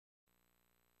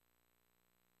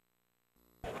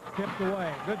Tipped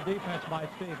away. Good defense by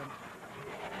Stevens.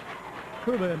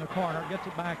 Kuba in the corner. Gets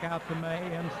it back out to May.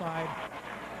 Inside.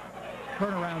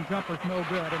 Turnaround jumper's no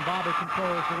good, and Bobby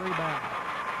controls the rebound.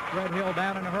 Red Hill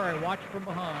down in a hurry. Watch from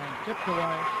behind. Tipped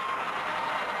away.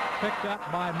 Picked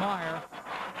up by Meyer.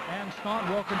 And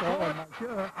Staunton will control it.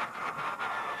 Sure.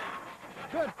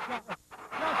 Good shot.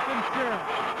 Justin Shearer.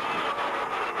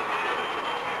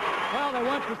 Well, they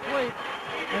went to sleep,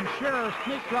 and Shearer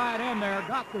sneaked right in there,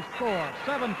 got the score.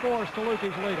 7-4,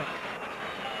 Salukis lead it.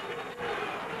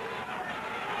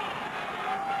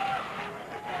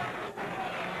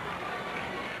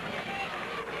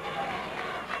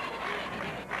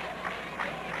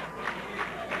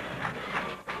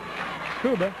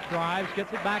 Kuba drives,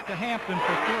 gets it back to Hampton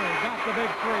for three. Got the big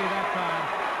three that time.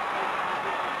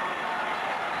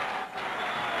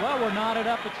 Well, we're knotted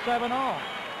up at 7-all.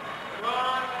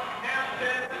 Ron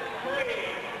Hampton, 3.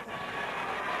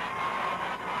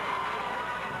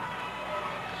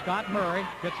 Scott Murray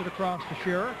gets it across to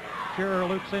Shearer. Shearer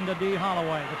loops into D.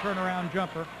 Holloway. The turnaround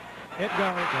jumper. It goes.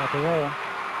 Got the roll.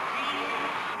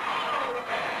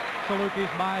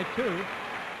 Salukis by 2.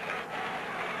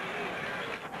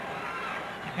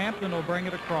 Hampton will bring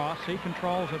it across. He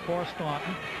controls it for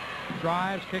Staunton.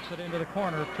 Drives, kicks it into the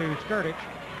corner to Sturdich.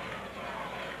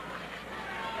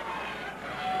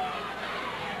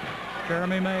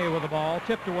 Jeremy May with the ball,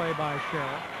 tipped away by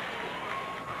Shearer.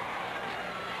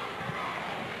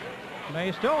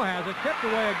 May still has it, tipped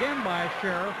away again by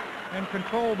Shearer, and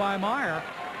controlled by Meyer.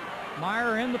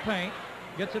 Meyer in the paint,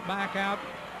 gets it back out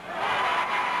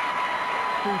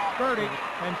to Sturdich,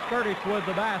 and Sturdich with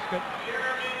the basket.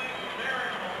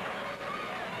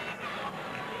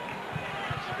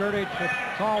 Sturdich,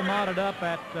 it's all knotted up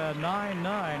at 9-9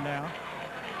 now.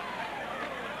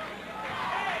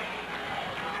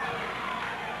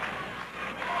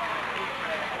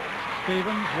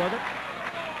 Stevens with it.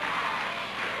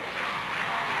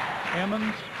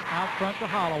 Emmons out front to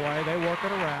Holloway. They work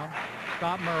it around.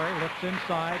 Scott Murray lifts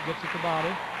inside, gets it to Bobby.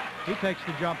 He takes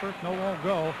the jumper. No, won't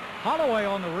go. Holloway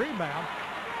on the rebound.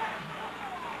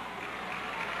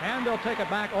 And they'll take it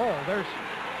back. Oh, there's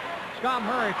Scott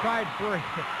Murray tried free.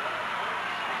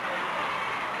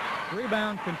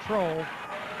 Rebound controlled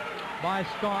by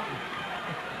Staunton.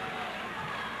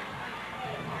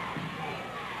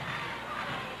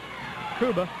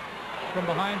 Kuba from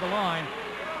behind the line.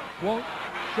 Won't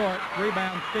short.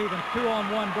 Rebound Stevens.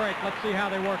 2-on-1 break. Let's see how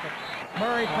they work it.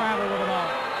 Murray traveled with the ball.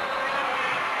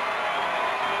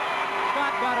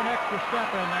 Scott got an extra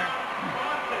step in there.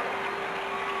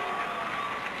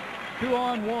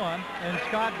 2-on-1, and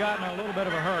Scott got in a little bit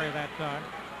of a hurry that time.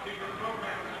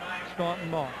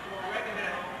 Staunton ball.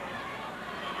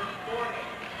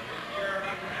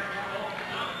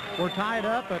 We're tied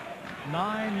up at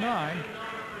 9-9.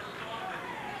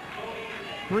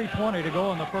 3:20 to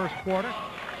go in the first quarter.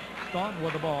 Staunton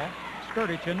with the ball.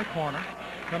 Sturdich in the corner.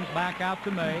 Comes back out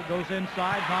to May. Goes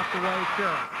inside. Knocked away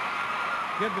Shearer.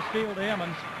 Give the steal to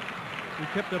Emmons. He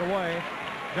tipped it away.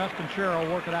 Justin Shearer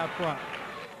will work it out front.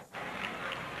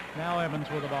 Now Emmons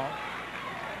with the ball.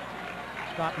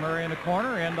 Scott Murray in the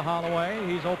corner. Into Holloway.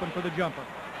 He's open for the jumper.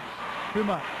 Too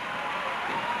much.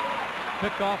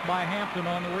 Picked off by Hampton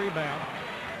on the rebound.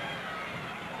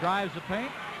 Drives the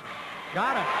paint.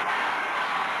 Got it.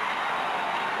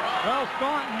 Well,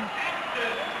 Staunton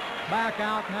back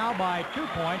out now by 2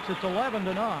 points. It's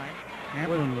 11-9.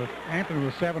 Hampton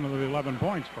was 7 of the 11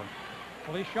 points for him.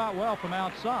 Well, he shot well from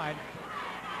outside.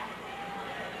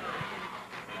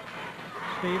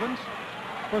 Stevens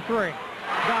for 3.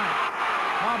 Got it.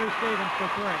 Bobby Stevens for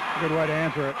 3. Good way to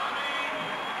answer it.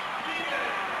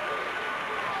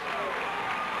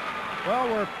 Well,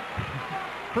 we're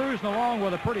cruising along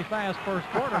with a pretty fast first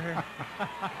quarter here.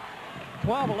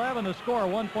 12-11 to score,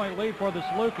 1-point lead for the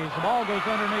Salukis. The ball goes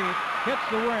underneath, hits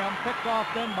the rim, picked off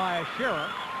then by Shearer,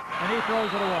 and he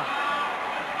throws it away.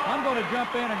 I'm going to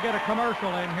jump in and get a commercial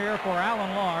in here for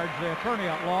Alan Large, the attorney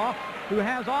at law, who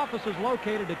has offices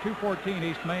located at 214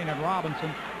 East Main in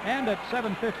Robinson and at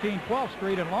 715 12th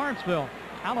Street in Lawrenceville.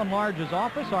 Alan Large's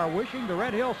office are wishing the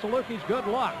Red Hill Salukis good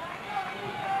luck.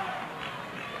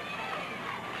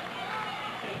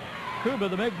 Kuba,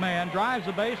 the big man, drives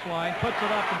the baseline, puts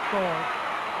it up and scores.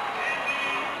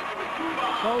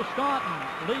 So Staunton,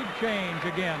 lead change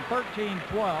again,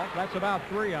 13-12. That's about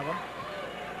 3 of them.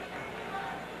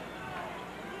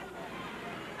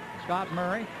 Scott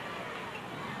Murray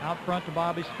out front to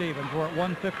Bobby Stevens. We're at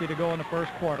 1:50 to go in the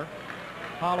first quarter.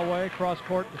 Holloway cross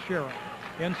court to Shearer.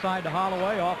 Inside to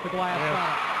Holloway, off the glass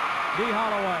side. D.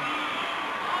 Holloway.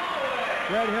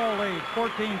 Red Hill leads,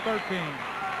 14-13.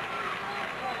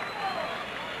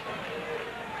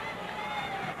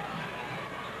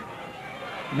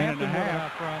 Minute and a Hampton with it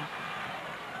half. out front.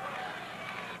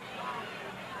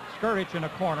 Skirich in a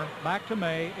corner. Back to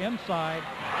May. Inside.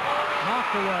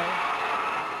 Knocked away.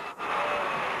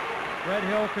 Red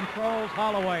Hill controls.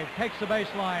 Holloway takes the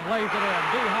baseline. Lays it in.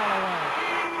 D. Holloway.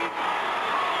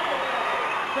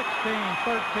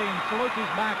 16-13.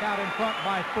 Salukis back out in front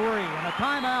by 3. And a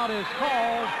timeout is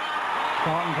called.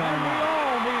 Staunton And we timeout.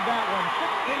 all need that one.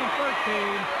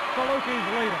 16-13.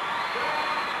 Salukis lead it.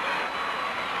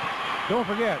 Don't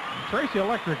forget, Tracy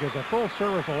Electric is a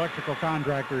full-service electrical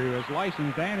contractor who is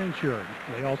licensed and insured.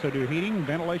 They also do heating,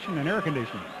 ventilation, and air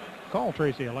conditioning. Call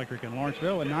Tracy Electric in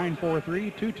Lawrenceville at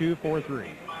 943-2243.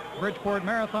 Bridgeport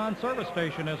Marathon Service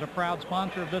Station is a proud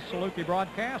sponsor of this Saluki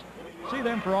broadcast. See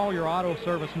them for all your auto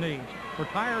service needs. For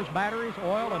tires, batteries,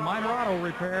 oil, and minor auto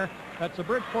repair, that's the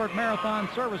Bridgeport Marathon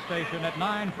Service Station at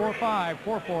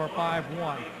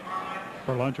 945-4451.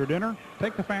 For lunch or dinner,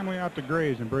 take the family out to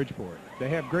Gray's in Bridgeport. They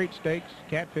have great steaks,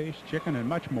 catfish, chicken, and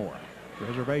much more.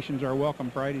 Reservations are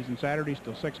welcome Fridays and Saturdays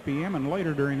till 6 p.m. and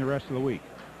later during the rest of the week.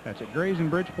 That's at Gray's in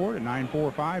Bridgeport at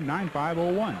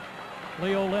 945-9501.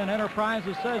 Leo Lynn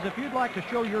Enterprises says if you'd like to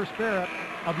show your spirit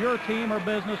of your team or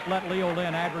business, let Leo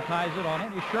Lynn advertise it on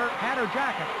any shirt, hat, or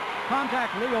jacket.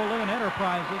 Contact Leo Lynn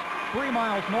Enterprises 3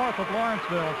 miles north of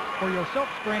Lawrenceville for your silk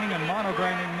screening and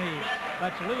monogramming needs.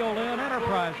 That's Leo Lynn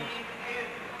Enterprises.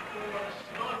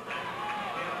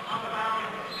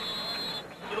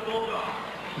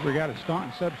 We got a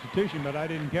Staunton substitution, but I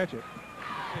didn't catch it.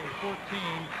 Let's see,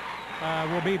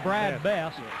 14 will be Brad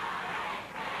Best.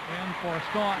 And for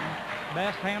Staunton,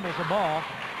 Best handles the ball,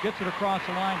 gets it across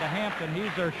the line to Hampton.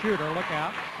 He's their shooter. Look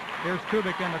out. Here's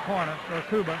Kubik in the corner, or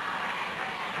Kuba.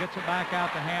 Gets it back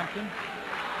out to Hampton.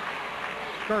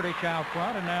 Skirich out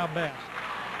front, and now Best.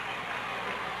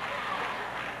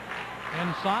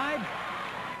 Inside.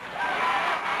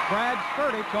 Brad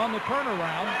Skirich on the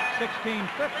turnaround, 16-15.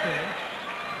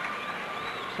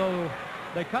 So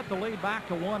they cut the lead back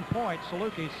to 1 point.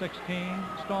 Saluki 16,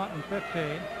 Staunton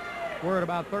 15. We're at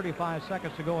about 35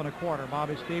 seconds to go in the quarter.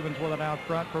 Bobby Stevens with it out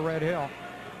front for Red Hill.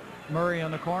 Murray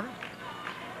in the corner.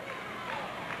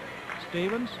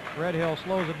 Stevens. Red Hill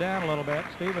slows it down a little bit.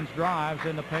 Stevens drives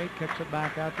in the paint, kicks it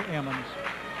back out to Emmons.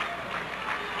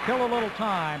 Kill a little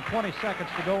time. 20 seconds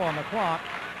to go on the clock.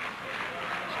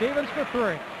 Stevens for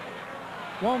 3.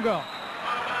 Won't go.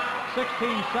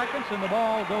 16 seconds and the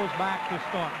ball goes back to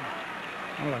Staunton.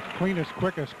 One of the cleanest,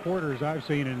 quickest quarters I've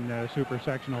seen in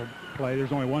Supersectional play.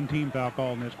 There's only one team foul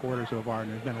called in this quarter so far,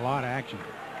 and there's been a lot of action.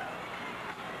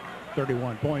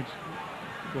 31 points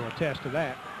will attest to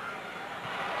that.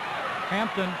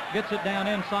 Hampton gets it down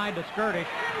inside to Skirich.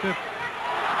 To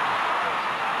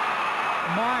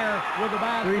Meyer with the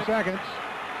basket. 3 seconds.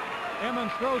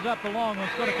 Emmons throws up the long one.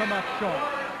 It's going to come up short.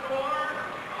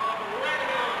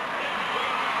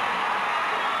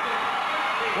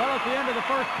 Well, at the end of the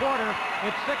first quarter,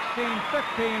 it's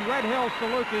 16-15. Red Hill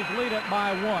Salukis lead it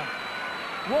by 1.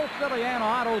 Wolf's Ileana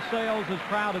Auto Sales is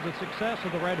proud of the success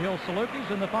of the Red Hill Salukis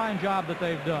and the fine job that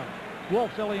they've done.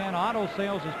 Wolf's Ileana Auto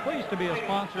Sales is pleased to be a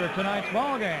sponsor of tonight's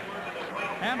ball game.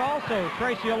 And also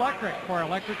Tracy Electric for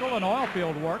electrical and oil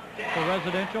field work for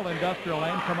residential, industrial,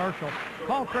 and commercial.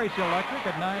 Call Tracy Electric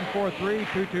at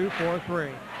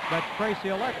 943-2243. That's Tracy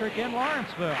Electric in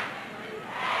Lawrenceville.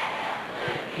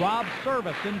 Rob's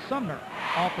Service in Sumner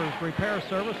offers repair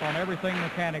service on everything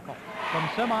mechanical. From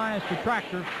semis to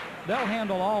tractors, they'll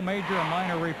handle all major and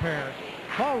minor repairs.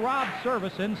 Call Rob's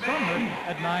Service in Sumner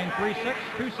at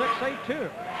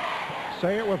 936-2682.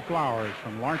 Say it with flowers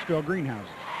from Lawrenceville Greenhouses.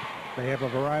 They have a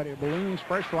variety of balloons,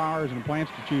 fresh flowers, and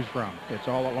plants to choose from. It's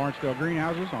all at Lawrenceville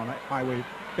Greenhouses on Highway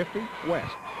 50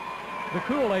 West. The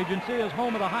Cool Agency is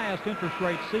home of the highest interest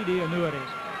rate CD annuities.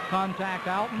 Contact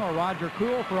Alton or Roger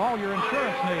Cool for all your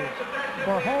insurance needs.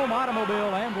 For home,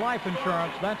 automobile, and life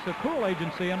insurance, that's the Cool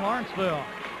Agency in Lawrenceville.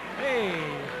 Hey,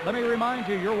 let me remind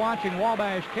you, you're watching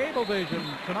Wabash Cablevision.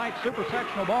 Tonight's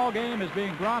Supersectional ball game is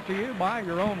being brought to you by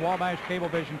your own Wabash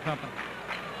Cablevision company.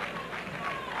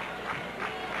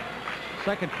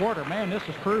 Second quarter, man, this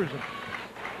is cruising.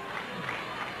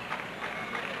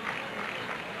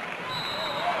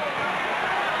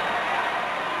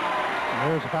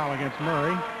 There's a foul against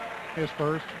Murray. His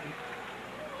first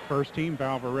team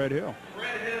foul for Red Hill.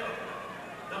 Red Hill,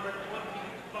 number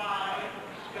 25,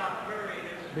 Scott Murray.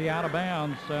 Be out of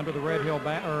bounds under the Red Hill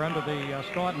under the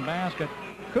Staunton basket.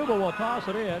 Kuba will toss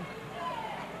it in.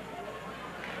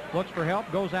 Looks for help,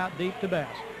 goes out deep to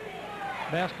Best.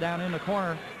 Best down in the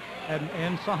corner and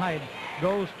inside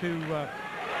goes to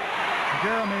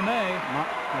Jeremy May.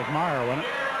 That's Meyer, wasn't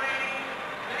it?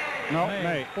 No,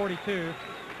 May. 42.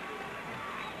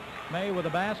 May with a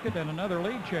basket and another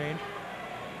lead change.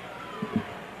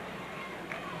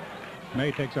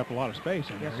 May takes up a lot of space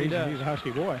in Yes, there. he does. He's a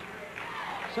husky boy.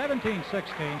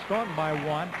 17-16, Staunton by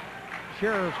 1.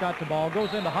 Shearer's got the ball,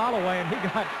 goes into Holloway, and he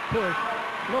got pushed.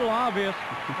 A little obvious.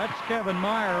 That's Kevin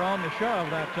Meyer on the shove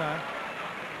that time.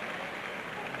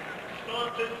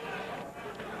 Staunton,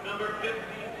 number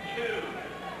 52,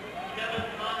 Kevin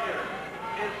Meyer,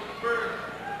 his first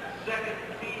second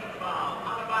team foul.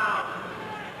 Out of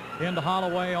bounds. Into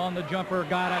Holloway on the jumper.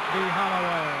 Got it. D.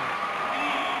 Holloway.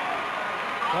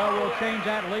 Well, we'll change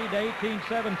that lead to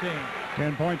 18-17.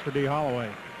 10 points for D. Holloway.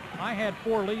 I had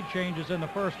 4 lead changes in the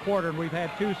first quarter, and we've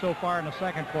had 2 so far in the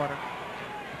second quarter.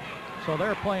 So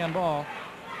they're playing ball.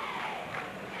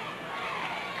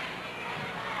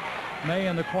 May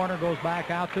in the corner goes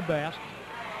back out to Best.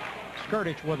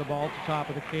 Skirtich with the ball at the top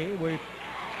of the key. We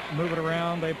move it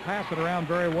around. They pass it around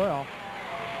very well.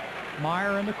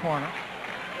 Meyer in the corner.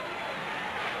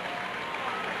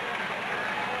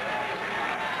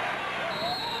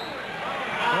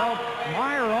 Well,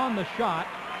 Meyer on the shot,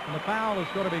 and the foul is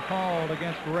going to be called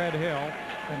against Red Hill,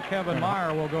 and Kevin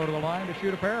Meyer will go to the line to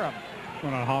shoot a pair of them.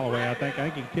 One on Holloway. I think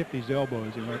he tipped his elbow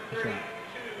as he went for shot.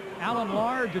 Alan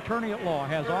Large, attorney at law,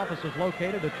 has offices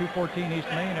located at 214 East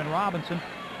Main in Robinson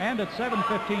and at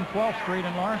 715 12th Street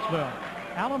in Lawrenceville.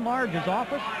 Alan Large's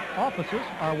offices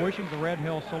are wishing the Red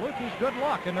Hill Salukis good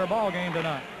luck in their ball game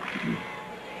tonight.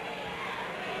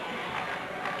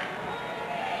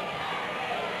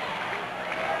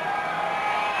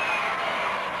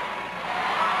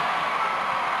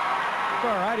 It's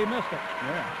all right, he missed it.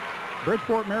 Yeah.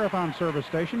 Bridgeport Marathon Service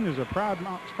Station is a proud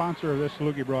sponsor of this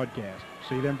Saluki broadcast.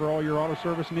 See them for all your auto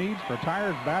service needs for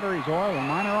tires, batteries, oil, and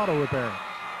minor auto repair.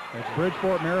 That's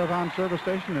Bridgeport Marathon Service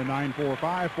Station at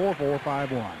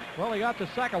 945-4451. Well, he got the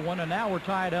second one, and now we're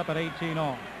tied up at 18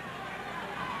 all.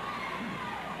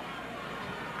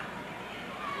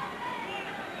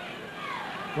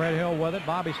 Red Hill with it.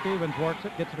 Bobby Stevens works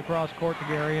it, gets it across court to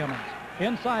Gary Emmons.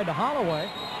 Inside to Holloway.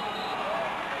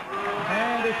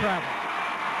 And he travels.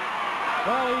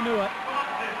 Well, he knew it.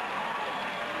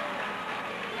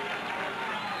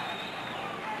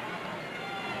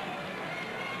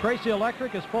 Tracy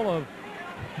Electric is full of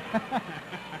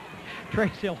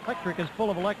Tracy Electric is full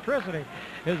of electricity.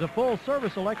 Is a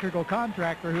full-service electrical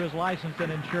contractor who is licensed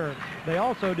and insured. They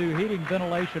also do heating,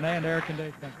 ventilation, and air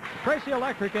conditioning. Tracy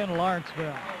Electric in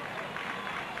Lawrenceville.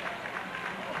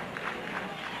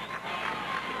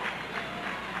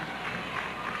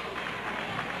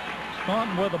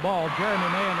 Staunton with the ball. Jeremy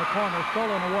May in the corner,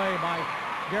 stolen away by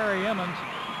Gary Emmons.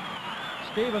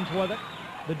 Stevens with it.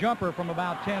 The jumper from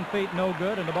about 10 feet, no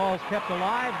good, and the ball's kept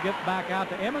alive. Gets back out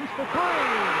to Emmons for 3.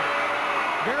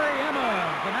 Gary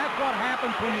Emmons, and that's what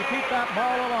happens when you keep that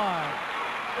ball alive.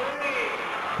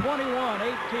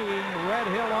 21-18, Red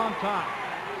Hill on top.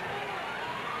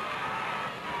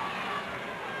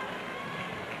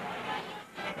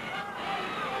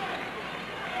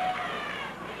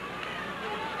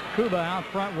 Kuba out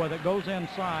front with it, goes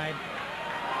inside.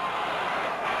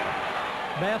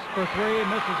 Best for 3,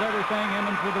 misses everything.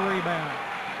 Emmons with the rebound.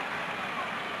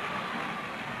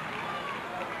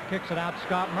 Kicks it out to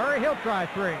Scott Murray. He'll try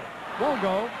 3. Won't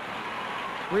go.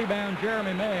 Rebound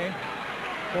Jeremy May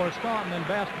for Staunton, and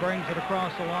Best brings it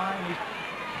across the line.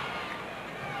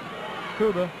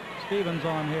 Kuba, Stevens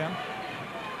on him.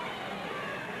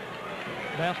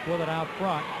 Best with it out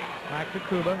front. Back to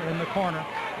Kuba in the corner.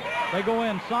 They go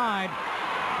inside.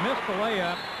 Missed the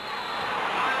layup.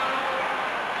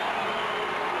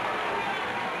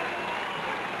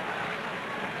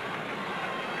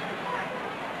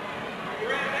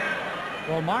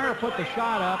 Well, Meyer put the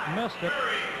shot up, missed it.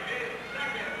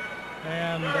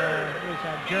 And is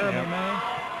that Jeremy May?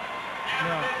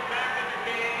 No.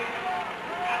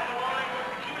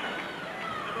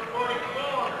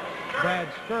 Brad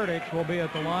Skirtich will be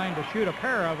at the line to shoot a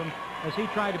pair of them as he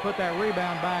tried to put that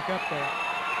rebound back up there.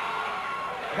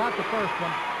 Got the first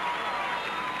one.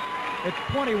 It's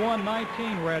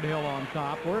 21-19 Red Hill on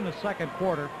top. We're in the second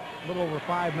quarter. A little over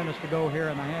 5 minutes to go here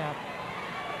in the half.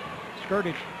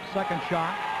 Skirtich, second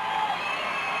shot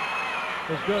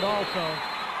is good also.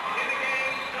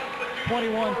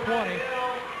 21-20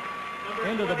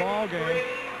 into the ball game.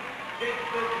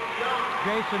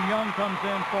 Jason Young comes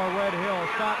in for Red Hill.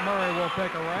 Scott Murray will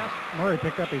take a rest. Murray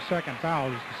picked up his second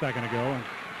foul just a second ago, and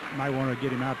might want to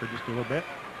get him out for just a little bit.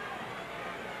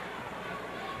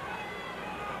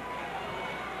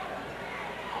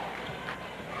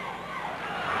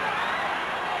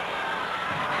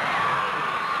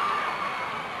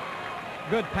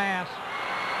 Good pass.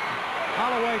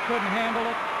 Holloway couldn't handle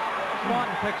it.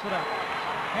 Staunton picks it up.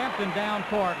 Hampton down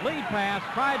court. Lead pass.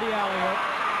 Tried the alley-oop.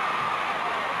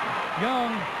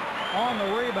 Young on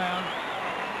the rebound.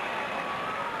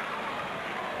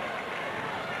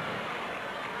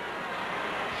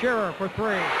 Shearer for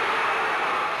three.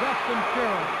 Justin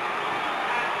Shearer.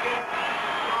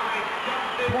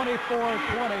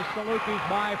 24-20, Salukis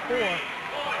by 4.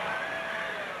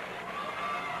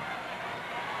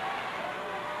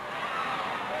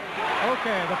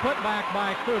 Okay, the putback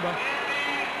by Kuba.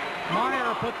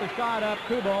 Meyer put the shot up,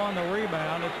 Kuba on the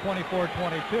rebound. It's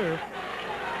 24-22.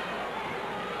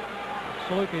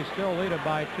 Salukis still lead it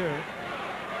by 2.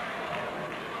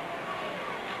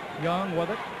 Young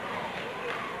with it.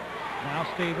 Now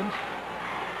Stevens.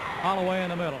 Holloway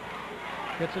in the middle.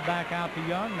 Gets it back out to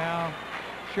Young. Now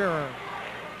Shearer.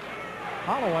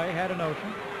 Holloway had a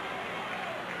notion.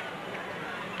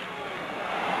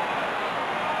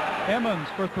 Emmons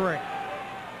for 3.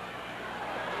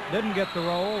 Didn't get the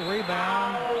roll.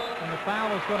 Rebound. And the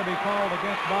foul is going to be called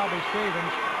against Bobby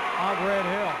Stevens of Red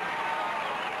Hill.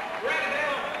 Red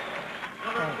Hill,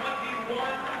 number 21,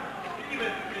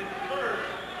 Stevens is first.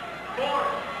 4.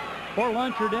 For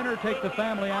lunch or dinner, take the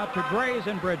family out to Gray's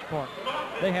in Bridgeport.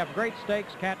 They have great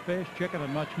steaks, catfish, chicken,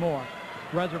 and much more.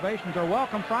 Reservations are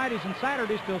welcome Fridays and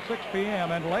Saturdays till 6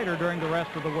 p.m. and later during the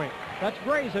rest of the week. That's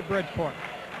Gray's at Bridgeport.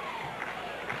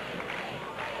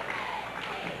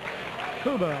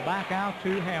 Kuba back out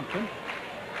to Hampton.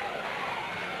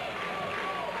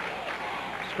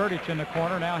 Skirtich in the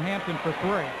corner. Now Hampton for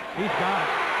 3. He's got it.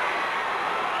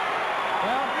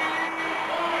 Well,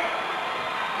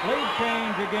 lead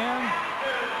change again.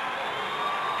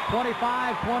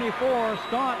 25-24,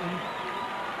 Staunton.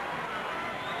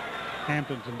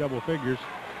 Hampton's in double figures.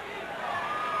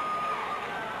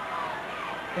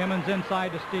 Emmons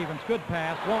inside to Stevens. Good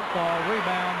pass. Won't fall.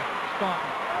 Rebound. Staunton.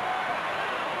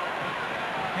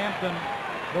 Hampton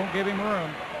don't give him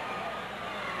room.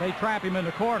 They trap him in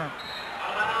the corner.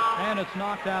 And it's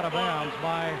knocked out of bounds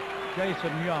by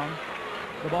Jason Young.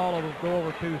 The ball will go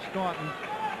over to Staunton.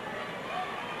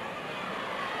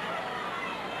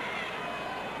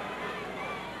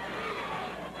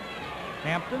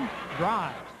 Hampton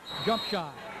drives. Jump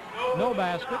shot. No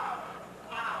basket.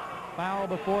 Foul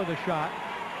before the shot.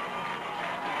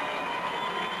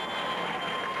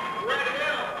 Red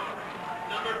Hill,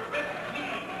 number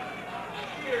 15,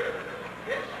 Shearer.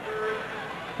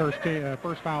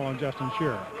 First foul on Justin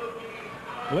Shearer.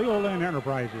 Leo Lynn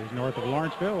Enterprises, north of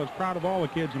Lawrenceville, is proud of all the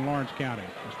kids in Lawrence County,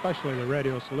 especially the Red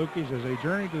Hill Salukis as they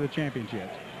journey to the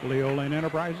championships. Leo Lynn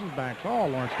Enterprises backs all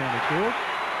Lawrence County schools.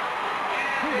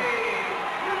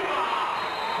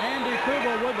 Andy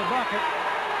Kuba with the bucket.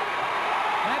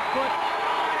 That put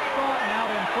Staunton out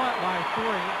in front by 3.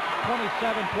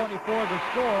 27-24 the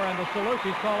score, and the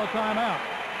Salukis call a timeout.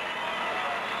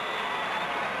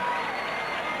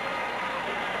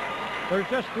 There's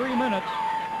just 3 minutes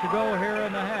to go here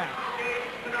in the half.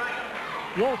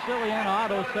 Wolf-Silliana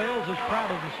Auto Sales is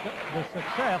proud of the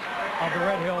success of the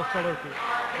Red Hill Salukis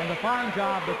and the fine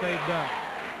job that they've done.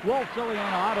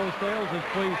 Wolf-Silliana Auto Sales is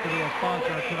pleased to be a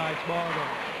sponsor of tonight's ball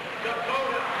game.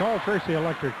 Call Tracy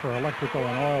Electric for electrical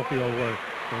and oil field work.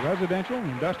 For residential,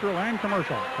 industrial, and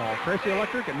commercial, call Tracy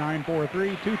Electric at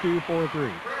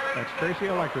 943-2243. That's Tracy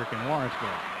Electric in Lawrenceville.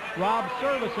 Rob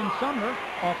Service in Sumner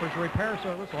offers repair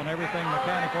service on everything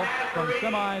mechanical from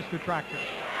semis to tractors.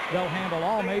 They'll handle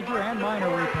all major and minor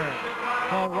repairs.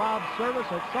 Call Rob Service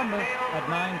at Sumner at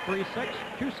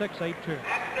 936-2682.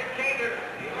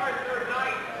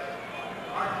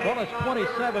 Well, it's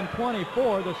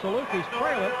 27-24. The Salukis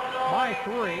trail it by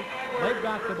 3. They've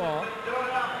got the ball.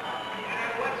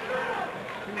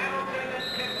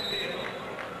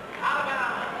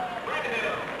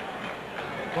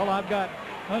 Well, I've got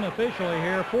unofficially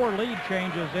here 4 lead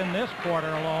changes in this quarter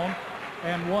alone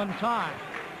and 1 tie.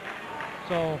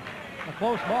 So a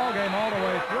close ball game all the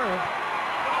way through.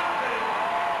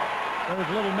 There was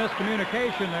a little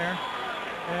miscommunication there,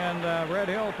 and Red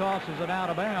Hill tosses it out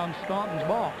of bounds. Staunton's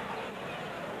ball.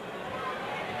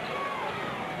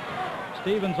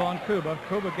 Stevens on Kuba.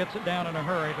 Kuba gets it down in a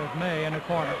hurry with May in the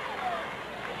corner.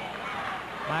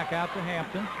 Back out to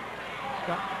Hampton.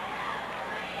 Scott.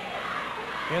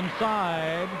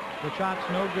 Inside. The shot's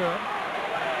no good.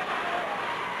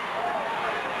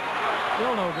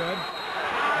 Still no good.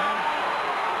 And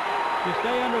if you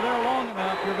stay under there long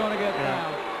enough, you're going to get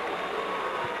fouled.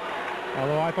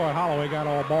 Although I thought Holloway got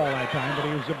all ball that time, but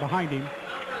he was behind him.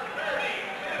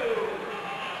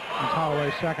 It's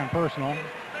Holloway's second personal.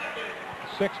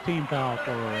 16 foul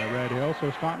for Red Hill,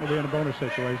 so Staunton will be in a bonus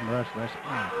situation the rest of this.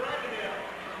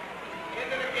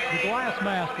 The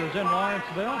Glassmasters in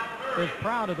Lawrenceville is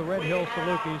proud of the Red Hill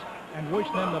Salukis and wish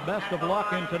them the best of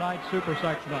luck in tonight's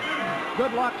Supersectional.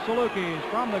 Good luck, Salukis,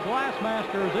 from the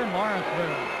Glassmasters in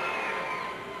Lawrenceville.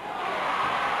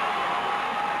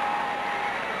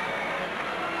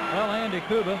 Well, Andy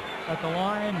Kuba at the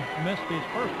line, missed his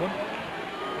first one.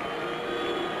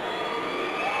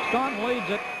 Staunton leads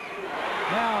it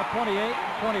now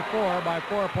 28-24 by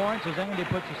 4 points as Andy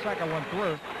puts the second one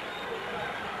through.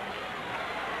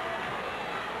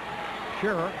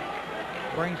 Shearer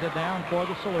brings it down for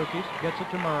the Salukis, gets it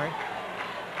to Murray.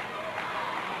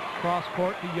 Cross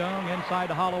court to Young, inside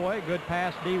to Holloway. Good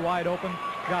pass, D wide open,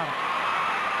 got it.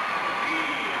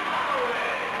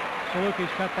 Salukis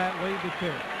cut that lead to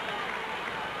 2.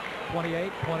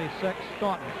 28-26,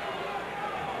 Staunton.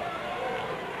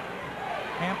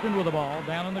 Hampton with the ball,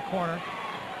 down in the corner.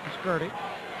 Skirty.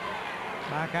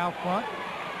 Back out front.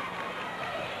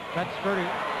 That's Skirty.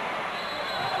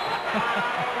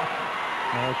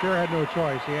 Well, sure had no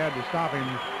choice. He had to stop him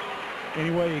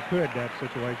any way he could, that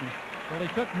situation. Well, he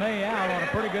took May out on a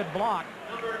pretty good block.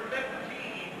 Number 15.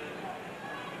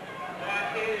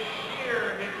 That is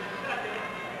Shearer, his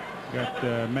second.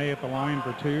 Got May at the line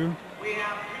for 2. We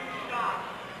have 2 shots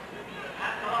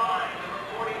at the line.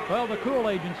 Number 40. Well, the Cool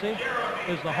Agency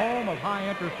is the home of high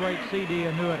interest rate CD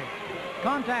annuity.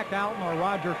 Contact Alton or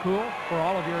Roger Cool for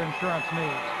all of your insurance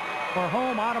needs. For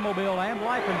home, automobile, and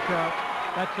life insurance,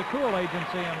 that's the Cool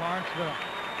Agency in Lawrenceville.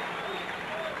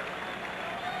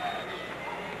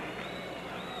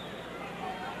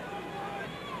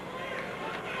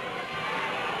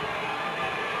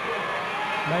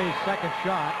 May's second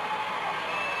shot.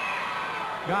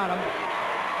 Got him.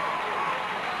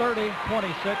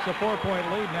 30-26, a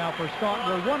 4-point lead now for Staunton.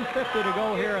 We're 1:50 to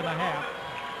go here in the half.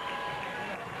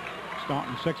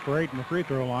 Staunton 6 for 8 in the free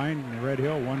throw line, and Red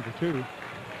Hill 1 for 2.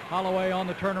 Holloway on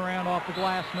the turnaround off the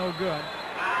glass, no good.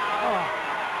 Oh.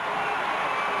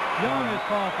 Young is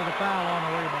called for the foul on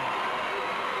the rebound.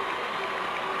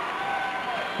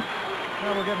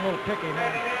 Now we're getting a little picky now.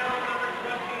 Number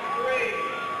 23.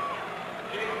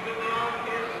 Jason Young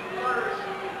is first.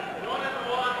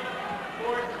 1-1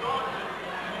 for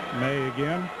Staunton. May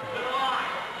again, To the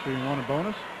line. shooting 1 a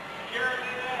bonus. Jeremy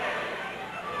May.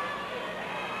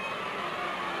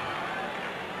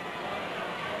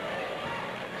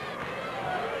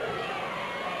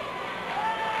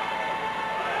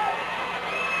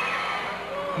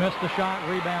 Missed the shot,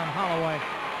 rebound Holloway.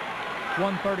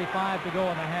 1:35 to go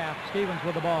in the half. Stevens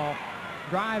with the ball.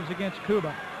 Drives against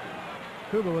Kuba.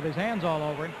 Kuba with his hands all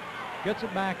over him. Gets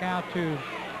it back out to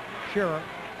Shearer.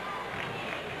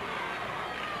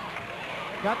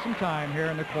 Got some time here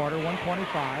in the quarter,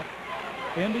 1:25.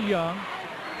 Into Young.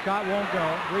 Shot won't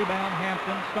go. Rebound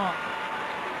Hampton, Staunton.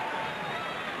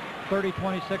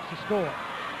 30-26 to score.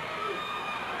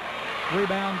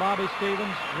 Rebound Bobby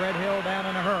Stevens. Red Hill down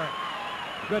in a hurry.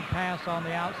 Good pass on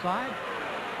the outside.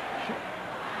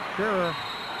 Shearer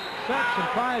sets and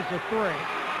tries the 3.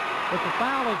 But the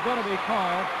foul is going to be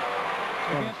called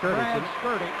against Brad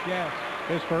Skirty. Yes.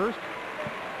 His first.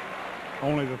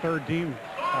 Only the 3rd team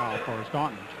foul for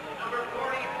Staunton. Number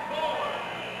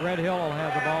 44. Red Hill will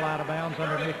have the ball out of bounds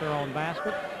underneath their own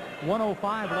basket.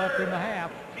 1:05 left in the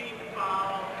half. Team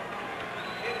foul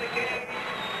in the game.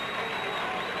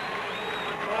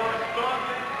 For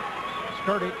Staunton.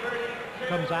 Skirty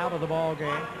comes out of the ball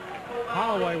game.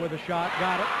 Holloway with a shot,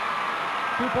 got it.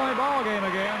 2-point ball game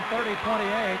again,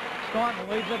 30-28. Staunton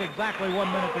leads it, exactly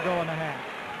 1 minute to go in the half.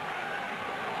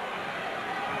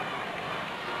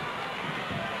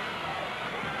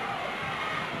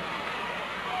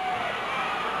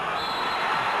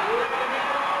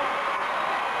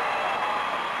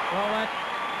 Well, that's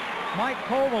Mike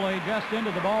Coverley just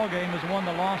into the ball game is the one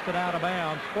that lost it out of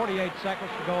bounds. 48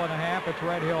 seconds to go in the half. It's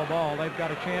Red Hill ball. They've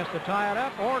got a chance to tie it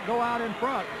up or go out in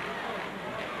front.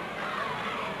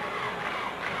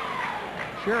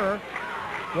 Shearer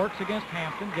works against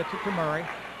Hampton, gets it to Murray.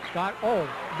 Scott,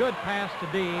 good pass to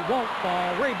D. Won't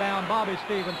fall. Rebound, Bobby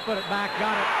Stevens, put it back,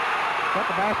 got it. Got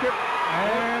the basket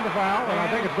and the foul, and I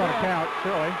think it's going to count,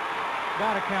 surely.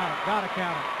 Got to count it, got to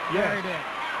count it. Yes. There he did.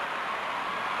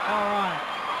 All right.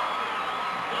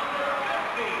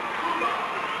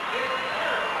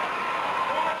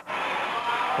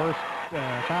 First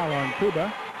foul on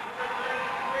Kuba.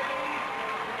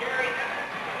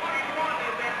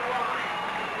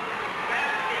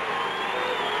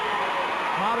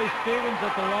 Bobby Stevens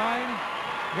at the line.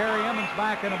 Gary Emmons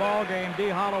back in the ball game. D.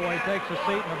 Holloway takes a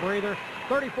seat and a breather.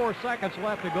 34 seconds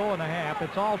left to go in the half.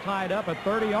 It's all tied up at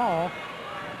 30 all.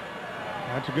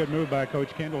 That's a good move by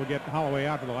Coach Kendall to get Holloway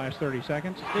out for the last 30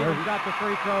 seconds. Stevens got the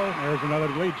free throw. There's another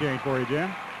lead change for you,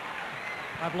 Jim.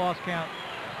 I've lost count.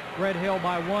 Red Hill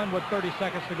by 1 with 30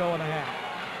 seconds to go in the half.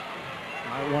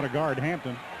 Might want to guard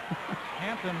Hampton.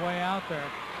 Hampton way out there.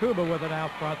 Kuba with it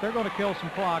out front. They're going to kill some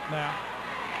clock now.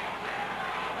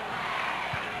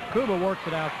 Kuba works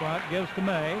it out front, gives to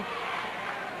May.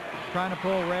 trying to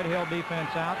pull Red Hill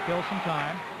defense out, kill some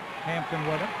time. Hampton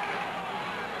with it.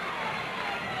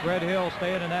 Red Hill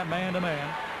staying in that man-to-man.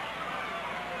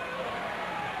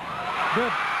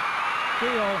 Good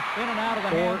steal in and out of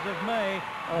the hands of May.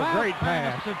 Oh, great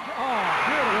pass. Beautiful pass.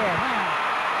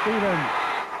 Stevens.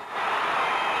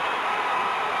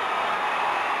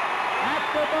 At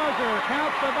the buzzer,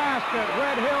 counts the basket.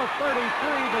 Red Hill 33,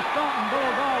 the Staunton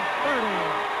Bulldogs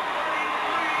 30.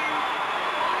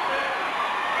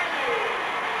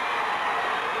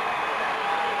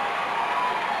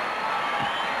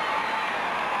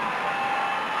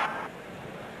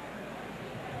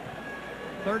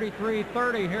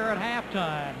 .33-30 here at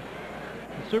halftime.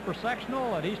 The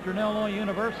Supersectional at Eastern Illinois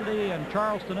University in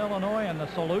Charleston, Illinois, and the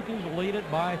Salukis lead it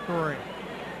by 3.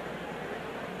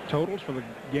 Totals for the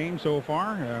game so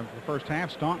far. The first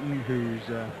half, Staunton, who's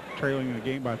trailing the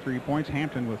game by 3 points.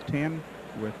 Hampton with 10,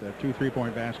 with 2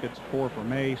 3-point baskets, 4 for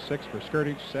May, 6 for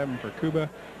Skirtich, 7 for Kuba,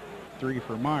 3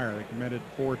 for Meyer. They committed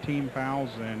 4 team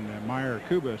fouls, and Meyer,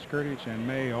 Kuba, Skirtich, and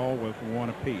May all with 1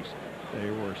 apiece. They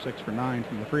were 6 for 9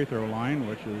 from the free throw line,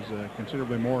 which is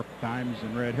considerably more times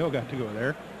than Red Hill got to go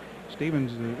there.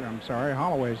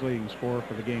 Holloway's leading scorer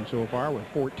for the game so far with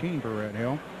 14 for Red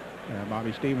Hill.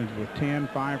 Bobby Stevens with 10,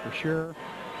 5 for Shearer,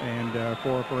 and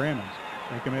 4 for Emmons.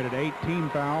 They committed 8 team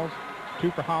fouls,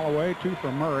 2 for Holloway, 2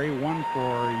 for Murray, 1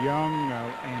 for Young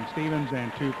and Stevens,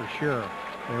 and 2 for Shearer.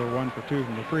 They were 1 for 2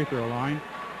 from the free throw line.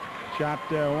 Shot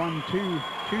 3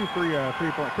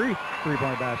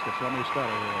 three-point baskets. Let me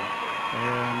stutter here.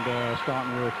 And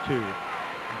Staunton with 2.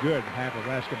 Good half of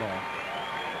basketball.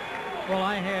 Well,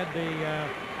 I had the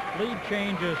lead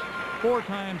changes 4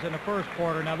 times in the first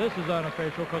quarter. Now, this is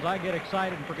unofficial because I get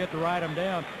excited and forget to write them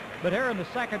down. But here in the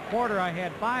second quarter, I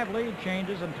had 5 lead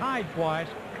changes and tied twice.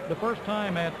 The first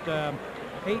time at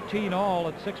 18 all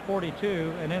at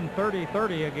 6:42, and then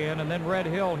 30-30 again. And then Red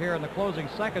Hill here in the closing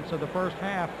seconds of the first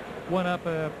half went up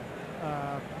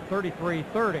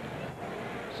 33-30.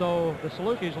 So the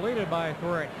Salukis lead it by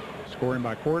 3. Scoring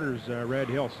by quarters, Red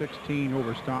Hill 16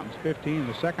 over Staunton's 15. In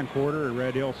the second quarter,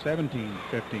 Red Hill 17-15.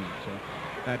 So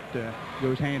that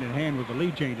goes hand in hand with the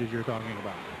lead changes you're talking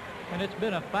about. And it's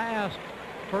been a fast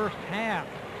first half.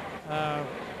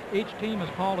 Each team has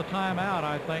called a timeout,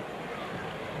 I think.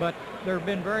 But there have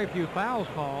been very few fouls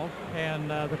called, and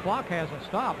the clock hasn't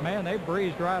stopped. Man, they've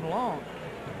breezed right along.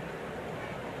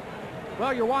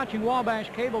 Well, you're watching Wabash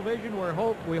Cablevision.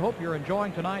 We hope you're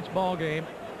enjoying tonight's ball game.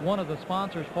 One of the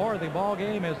sponsors for the ball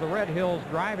game is the Red Hills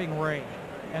Driving Range.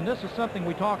 And this is something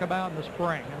we talk about in the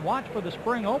spring. And watch for the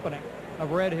spring opening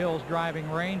of Red Hills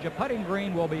Driving Range. A putting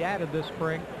green will be added this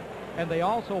spring. And they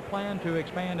also plan to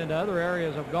expand into other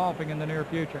areas of golfing in the near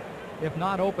future. If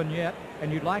not open yet,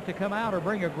 and you'd like to come out or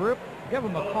bring a group, give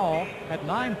them a call at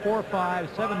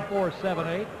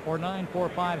 945-7478 or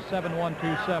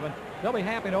 945-7127. They'll be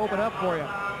happy to open up for you.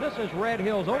 This is Red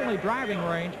Hills' only driving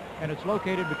range, and it's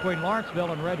located between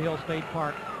Lawrenceville and Red Hill State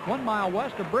Park, 1 mile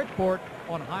west of Bridgeport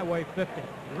on Highway 50.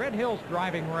 Red Hills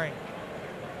Driving Range.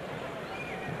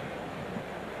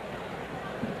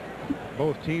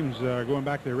 Both teams going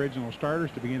back to the original starters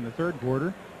to begin the third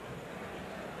quarter.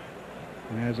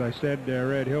 And as I said,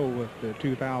 Red Hill with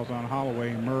 2 fouls on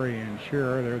Holloway, Murray, and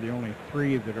Shearer. They're the only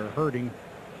 3 that are hurting.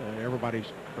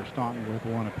 Everybody's for Staunton with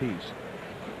 1 apiece.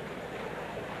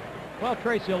 Well,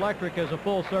 Tracy Electric is a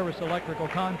full-service electrical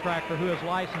contractor who is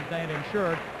licensed and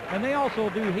insured, and they also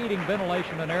do heating,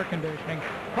 ventilation, and air conditioning.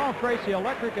 Call Tracy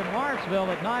Electric in Lawrenceville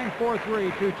at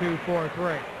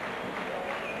 943-2243.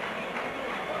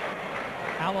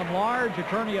 Alan Large,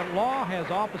 attorney at law,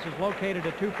 has offices located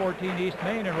at 214 East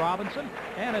Main in Robinson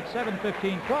and at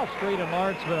 715 12th Street in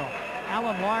Lawrenceville.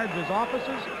 Alan Large's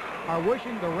offices are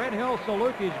wishing the Red Hill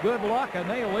Salukis good luck, and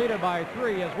they lead it by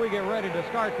 3 as we get ready to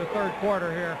start the third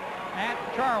quarter here at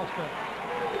Charleston.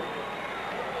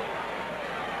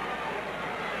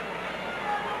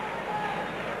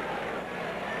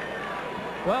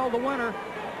 Well, the winner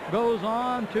goes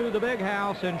on to the Big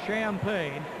House in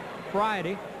Champaign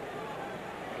Friday.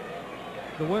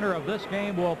 The winner of this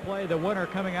game will play the winner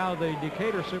coming out of the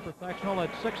Decatur Supersectional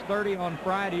at 6:30 on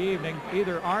Friday evening,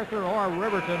 either Arthur or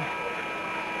Riverton.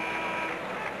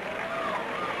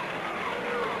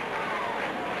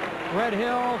 Red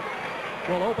Hill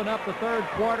will open up the third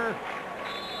quarter,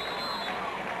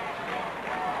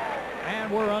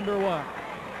 and we're underway.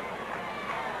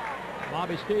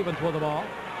 Bobby Stevens with the ball.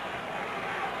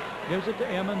 Gives it to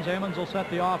Emmons. Emmons will set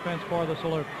the offense for the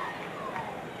Salukis.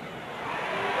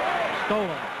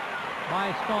 Stolen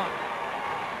by Staunton.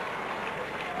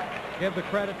 Give the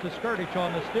credit to Skirtich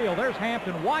on the steal. There's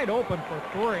Hampton wide open for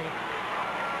 3.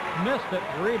 Missed it.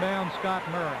 Rebound Scott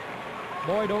Murray.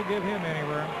 Boy, don't give him any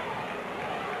room.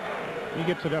 He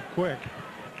gets it up quick.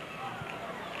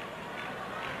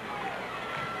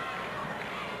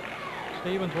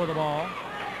 Stevens with the ball.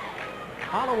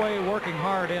 Holloway working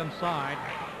hard inside.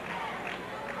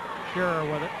 Shearer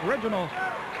with it. Original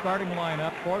starting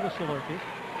lineup for the Salukis.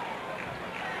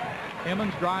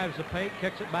 Emmons drives the paint,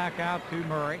 kicks it back out to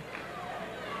Murray.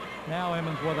 Now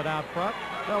Emmons with it out front.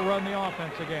 They'll run the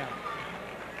offense again.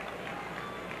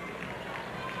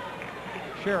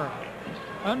 Shearer.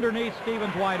 Underneath,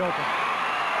 Stevens wide open.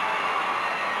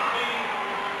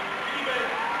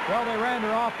 Well, they ran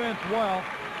their offense well.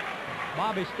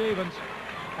 Bobby Stevens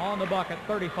on the bucket,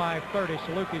 35-30.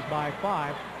 Salukis by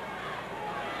 5.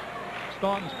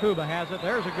 Staunton's Kuba has it.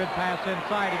 There's a good pass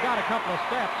inside. He got a couple of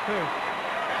steps, too.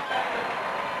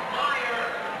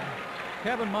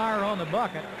 Kevin Meyer on the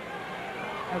bucket.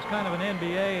 That's kind of an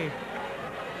NBA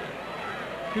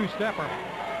two-stepper.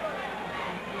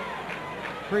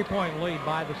 3-point lead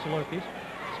by the Salukis.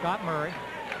 Scott Murray.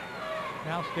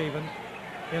 Now Stevens.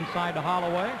 Inside to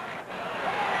Holloway.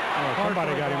 Oh,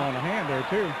 somebody got him on the hand there,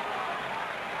 too.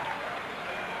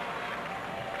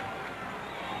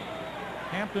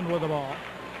 Hampton with the ball.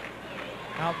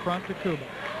 Out front to Kuba.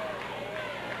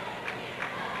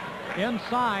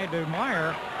 Inside to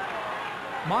Meyer.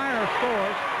 Meyer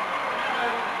scores.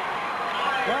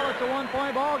 Well, it's a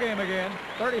one-point ball game again.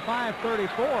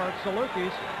 35-34.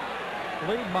 Salukis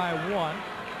lead by 1.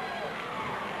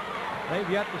 They've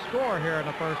yet to score here in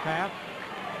the first half.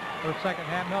 Or second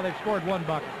half. No, they've scored 1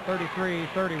 bucket.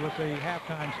 33-30 was the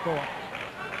halftime score.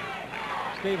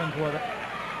 Stevens with it.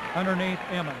 Underneath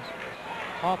Emmons.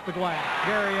 Off the glass.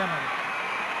 Gary Emmons.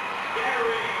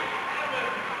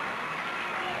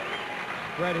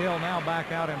 Red Hill now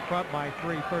back out in front by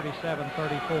 3,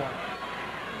 37-34.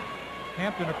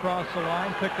 Hampton across the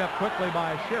line, picked up quickly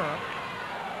by Shearer.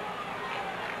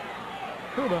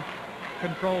 Kuba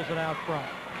controls it out front.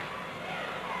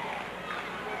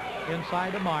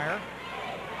 Inside to Meyer.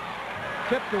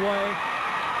 Tipped away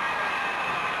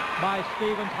by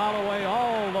Stevens. Holloway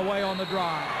all the way on the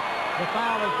drive. The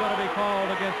foul is going to be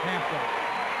called against Hampton.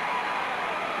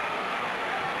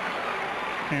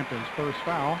 Hampton's first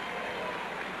foul.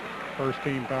 First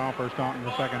team foul for Staunton in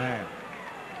the second half.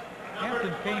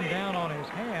 Hampton came down on his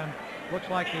hand. Looks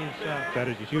like he's... that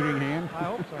is a shooting hand? I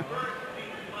hope so.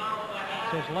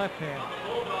 It's his left hand.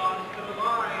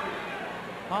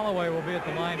 Holloway will be at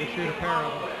the line to shoot a pair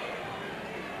of them.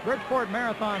 Bridgeport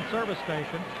Marathon Service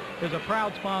Station is a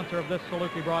proud sponsor of this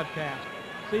Saluki broadcast.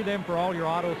 See them for all your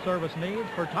auto service needs.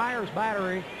 For tires,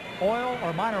 battery, oil,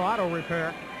 or minor auto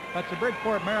repair, that's the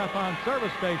Bridgeport Marathon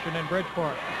Service Station in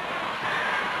Bridgeport.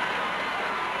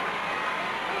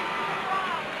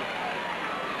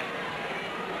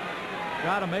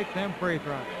 Got to make them free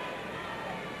throws.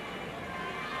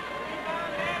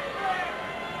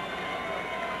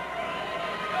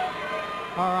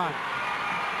 All right,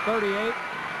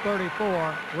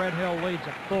 38-34, Red Hill leads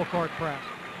it. Full court press.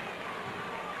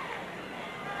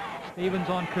 Stevens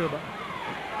on Kuba.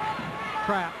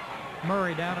 Trap.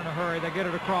 Murray down in a hurry. They get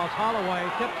it across. Holloway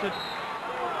tips it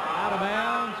out of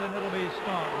bounds, and it'll be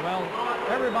Staunton. Well,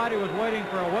 everybody was waiting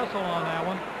for a whistle on that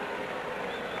one.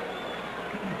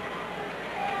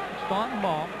 Staunton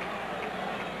ball.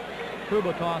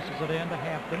 Kuba tosses it in to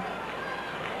Hampton.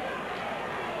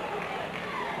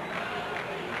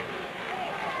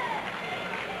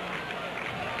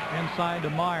 Inside to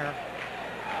Meyer.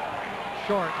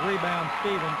 Short. Rebound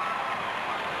Stevens.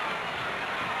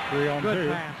 3-on-2. Good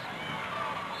pass.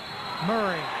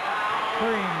 Murray.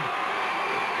 Cream.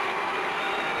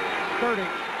 Sturdy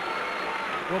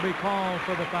will be called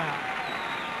for the foul.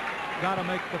 Got to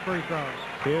make the free throws.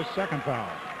 His second foul.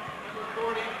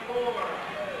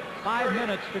 5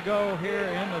 minutes to go here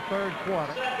in the third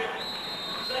quarter. And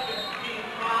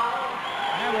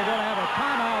we're going to have a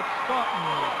timeout.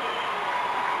 Staunton.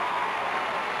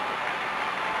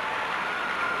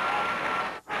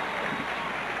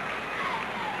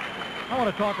 I want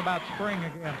to talk about spring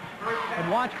again and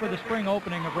watch for the spring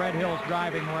opening of Red Hill's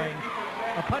driving range.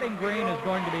 A putting green is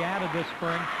going to be added this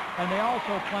spring, and they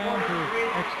also plan to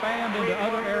expand into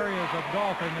other areas of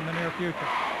golfing in the near future.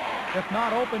 If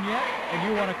not open yet and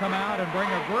you want to come out and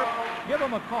bring a group, give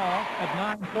them a call at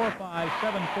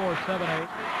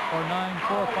 945-7478 or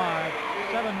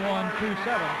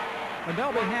 945-7127, and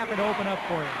they'll be happy to open up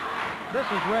for you. This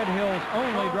is Red Hill's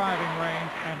only driving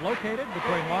range and located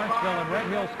between Lawrenceville and Red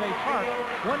Hill State Park,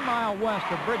 1 mile west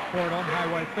of Bridgeport on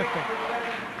Highway 50.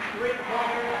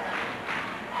 3-pointer,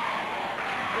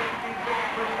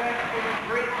 56% for the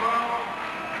free throw.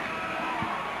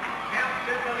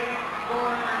 Hampton the lead,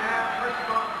 4.5 for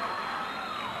Staunton.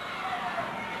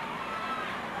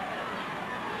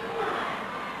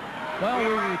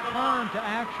 return to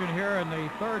action here in the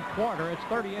third quarter. It's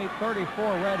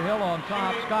 38-34, Red Hill on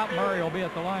top. Scott Murray will be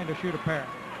at the line to shoot a pair.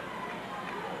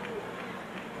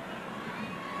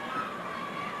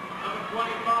 Number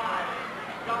 25,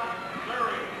 Scott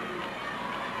Murray.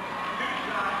 2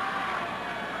 shots.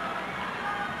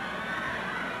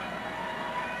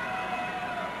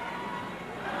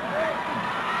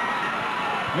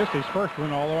 Missed his first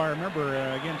one, although I remember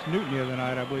against Newton the other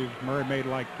night, I believe Murray made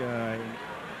like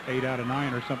 8 out of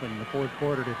 9 or something in the fourth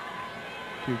quarter to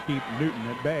keep Newton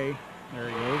at bay. There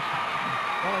he goes.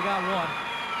 Well, he got one.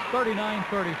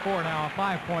 39-34 now, a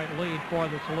 5-point lead for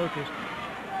the Salukis.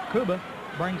 Kuba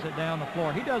brings it down the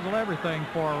floor. He does everything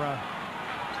for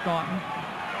Staunton.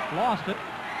 Lost it.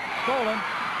 Stolen.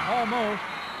 Almost.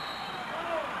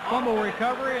 Fumble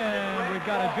recovery, and we've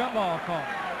got a jump ball call.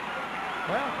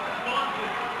 Well,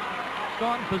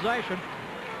 Staunton possession.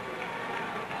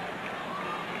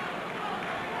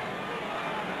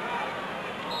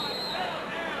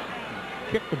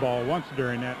 Kicked the ball once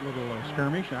during that little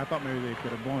skirmish, and I thought maybe they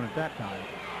could have blown it that time.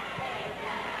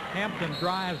 Hampton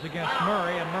drives against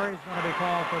Murray, and Murray's going to be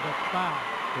called for the foul.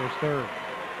 His third.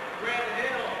 Red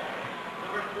Hill,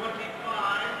 number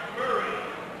 25, Murray,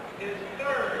 his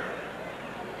third.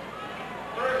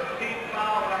 First team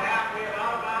foul of the half. We have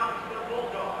out of bounds for the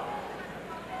Bulldogs.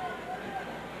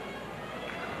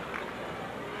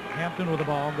 Hampton with the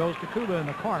ball, goes to Kuba in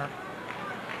the corner.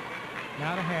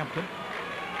 Now to Hampton.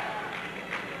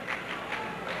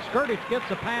 Skirtich gets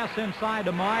a pass inside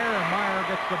to Meyer, and Meyer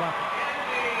gets the bucket.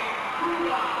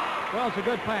 Well, it's a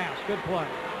good pass, good play.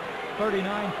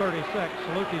 39-36,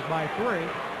 Salukis by 3.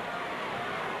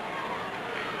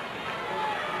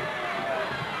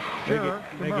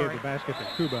 They gave the basket to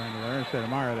Kuba into there instead of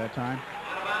Meyer that time.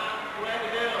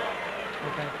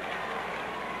 Okay.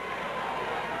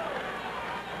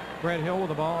 Red Hill with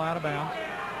the ball out of bounds.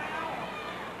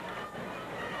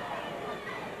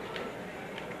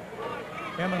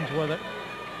 Emmons with it.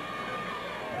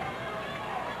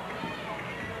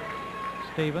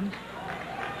 Stevens.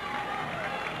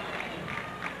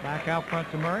 Back out front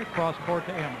to Murray. Cross court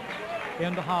to Emmons.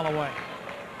 Into Holloway.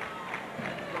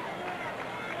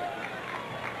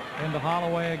 Into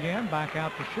Holloway again. Back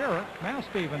out to Shearer. Now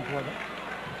Stevens with it.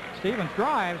 Stevens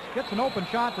drives. Gets an open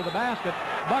shot to the basket.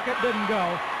 Bucket didn't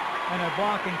go. And a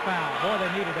blocking foul. Boy,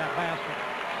 they needed that basket.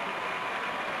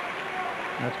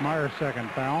 That's Meyer's second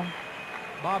foul.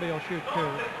 Bobby will shoot 2.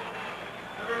 Number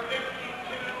 52,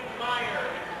 Meyer.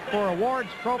 For awards,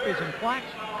 trophies, and plaques,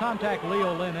 contact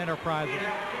Leo Lynn Enterprises.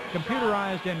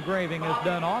 Computerized engraving is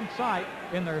done on site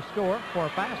in their store for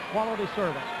fast quality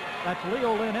service. That's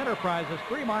Leo Lynn Enterprises,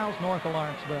 3 miles north of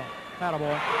Lawrenceville.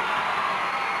 Attaboy.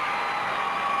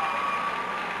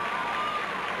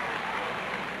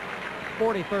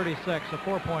 .36, a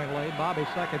 4-point lead. Bobby's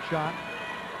second shot.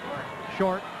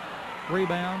 Short.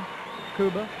 Rebound.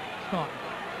 Kuba. Staunton.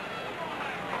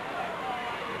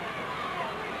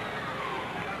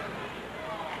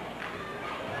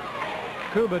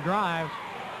 Kuba drives.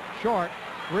 Short.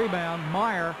 Rebound.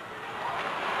 Meyer.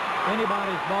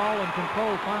 Anybody's ball and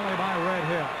controlled finally by Red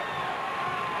Hill.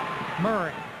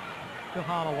 Murray to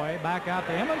Holloway. Back out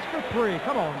to Emmons for 3.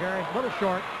 Come on, Gary. A little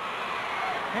short.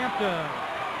 Hampton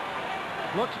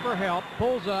looks for help.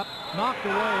 Pulls up. Knocked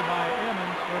away by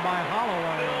Emmons or by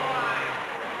Holloway.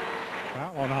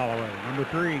 Foul on Holloway. Number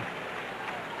 3.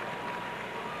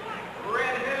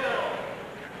 Red Hill,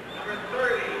 number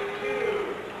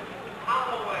 32,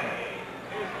 Holloway,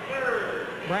 his third.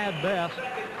 Brad Best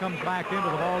comes back into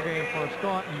the ballgame for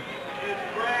Staunton Is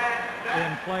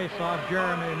Brad in place of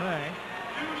Jeremy May.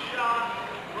 2 shots,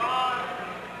 Ron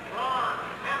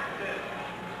Hampton.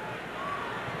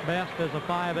 Best is a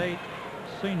 5'8"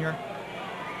 senior.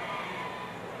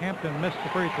 Hampton missed the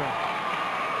free throw.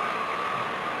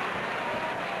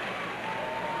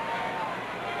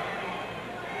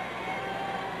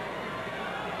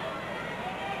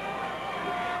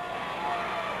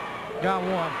 Got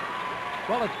one.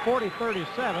 Well, it's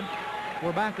 40-37.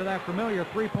 We're back to that familiar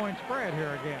 3-point spread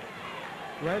here again.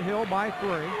 Red Hill by 3.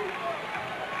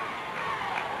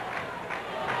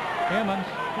 Emmons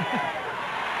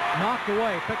knocked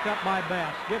away, picked up by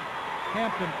Bass. Give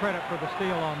Hampton credit for the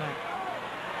steal on that.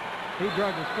 He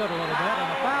drug his foot a little bit,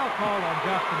 and a foul called on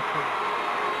Justin Street.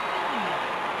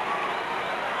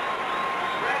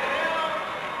 Red Hill,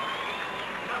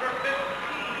 number 15,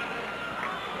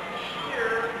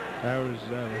 Shearer. That was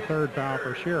the third foul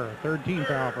for Shearer. Third team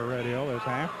foul for Red Hill this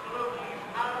half.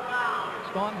 Out of bounds.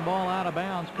 Staunton ball out of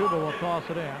bounds. Kuba will toss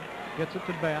it in. Gets it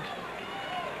to Best.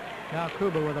 Now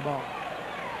Kuba with the ball.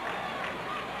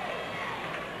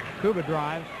 Kuba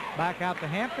drives. Back out to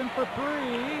Hampton for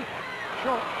 3.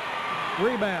 Short.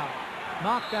 Rebound.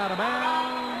 Knocked out of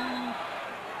bounds.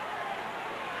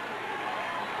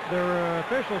 Their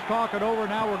officials talk it over.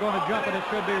 Now we're going to jump it. It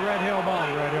should be Red Hill ball.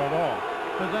 Red Hill ball.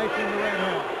 Possession to Red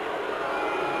Hill.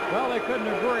 Well, they couldn't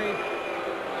agree,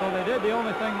 so they did the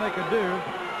only thing they could do.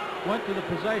 Went to the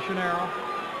possession arrow.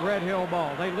 Red Hill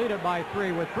ball. They lead it by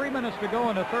 3. With 3 minutes to go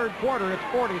in the third quarter, it's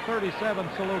 40-37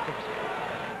 Salukis.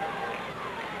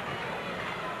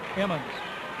 Emmons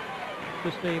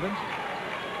to Stevens.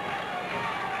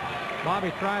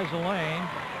 Bobby tries the lane.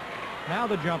 Now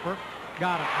the jumper.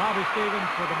 Got it. Bobby Stevens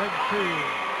for the big 2.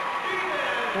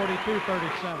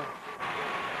 42-37.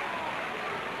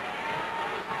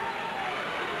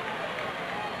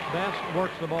 Best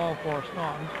works the ball for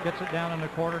Staunton. Gets it down in the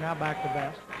corner. Now back to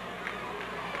Best.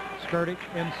 Skirtic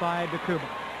inside to Kuba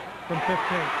from 15.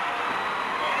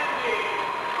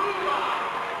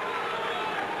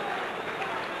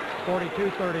 It's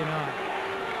 42-39.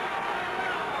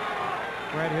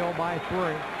 Red Hill by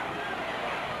 3.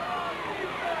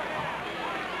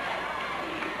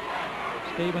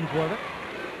 Stevens with it.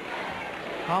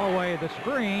 Holloway the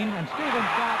screen, and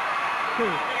Stevens got 2.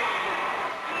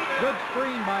 Good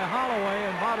screen by Holloway,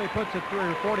 and Bobby puts it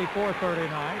through.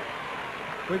 44-39.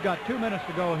 We've got 2 minutes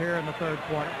to go here in the third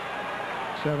quarter.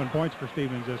 7 points for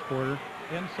Stevens this quarter.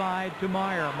 Inside to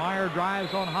Meyer. Meyer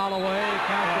drives on Holloway,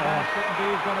 counts the basket, and D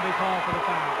is going to be called for the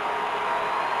foul.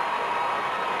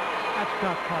 That's a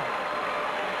tough call.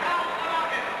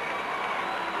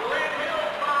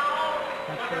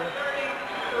 That's fourth.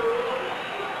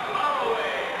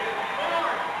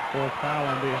 Fourth foul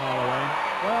on D. Holloway.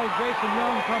 Well, Jason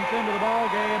Young comes into the ball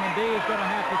game, and D is going to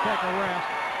have to take a rest.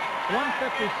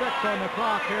 1:56 on the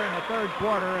clock here in the third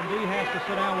quarter, and D has to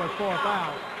sit down with 4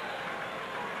 fouls.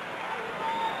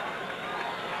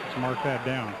 Let's mark that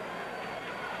down.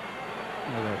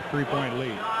 With a 3-point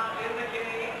lead. In the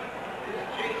game is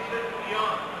Jason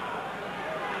Young.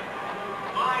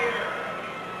 Meyer.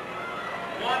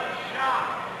 1 shot.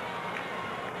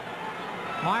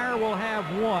 Meyer will have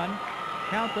 1.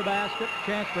 Count the basket.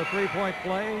 Chance for a 3-point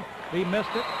play. He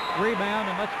missed it. Rebound,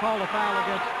 and let's call the foul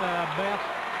against Best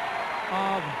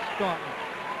of Staunton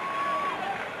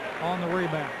on the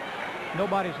rebound.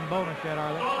 Nobody's in bonus yet,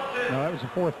 are they? No, that was the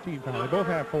 4th team foul. They both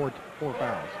have four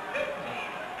fouls.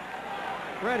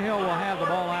 Red Hill will have the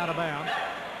ball out of bounds.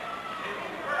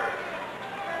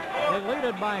 They lead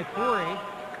it by 3. Out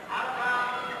of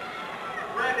bounds.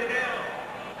 Red Hill.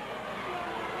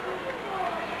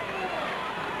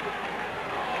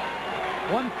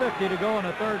 .150 to go in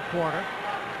the third quarter.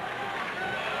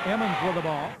 Emmons with the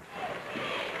ball.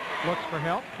 Looks for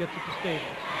help. Gets it to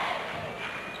Stevens.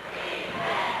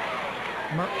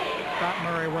 Scott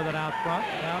Murray with it out front.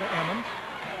 Now to Emmons.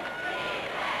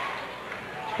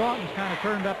 Staunton's kind of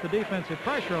turned up the defensive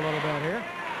pressure a little bit here.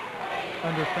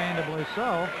 Understandably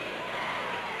so.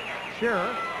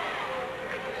 Shearer.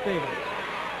 Stevens.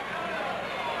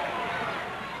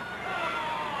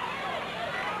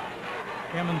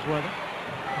 Emmons with it.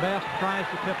 Best tries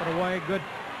to tip it away.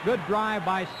 Good drive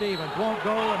by Stevens. Won't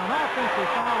go, and an offensive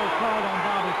foul is called on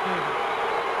Bobby Stevens.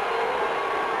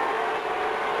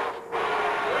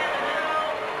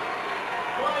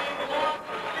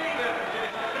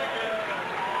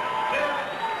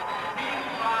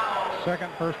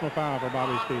 Second personal foul for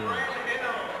Bobby Stevens.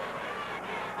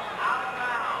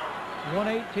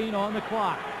 1:18 on the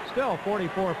clock. Still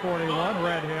 44-41,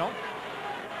 Red Hill.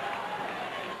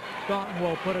 Staunton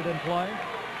will put it in play.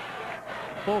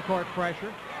 Full court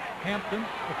pressure. Hampton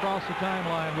across the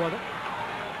timeline with it.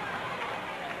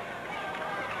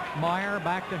 Meyer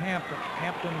back to Hampton.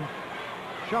 Hampton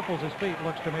shuffles his feet,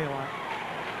 looks to me like.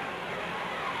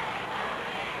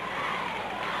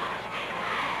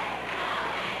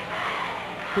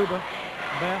 Kuba,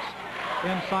 Best,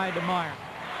 inside to Meyer.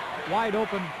 Wide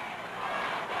open.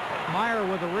 Meyer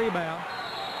with a rebound.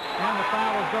 And the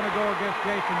foul is going to go against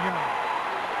Jason Young.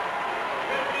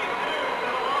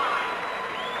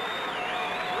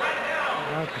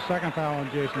 That's the second foul on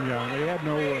Jason Young. He had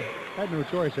no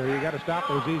choice there. You got to stop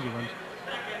those easy ones.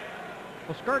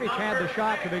 Well, Skirtic had the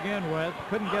shot to begin with.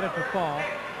 Couldn't get it to fall.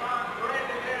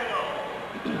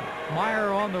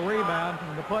 Meyer on the rebound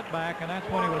from the putback, and that's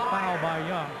when he was fouled by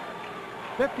Young.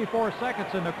 54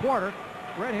 seconds in the quarter.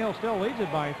 Red Hill still leads it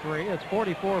by 3. It's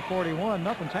 44-41.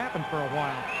 Nothing's happened for a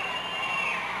while.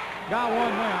 Got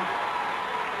one now.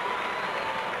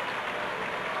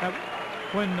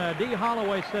 When D.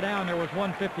 Holloway sit down, there was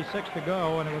 1:56 to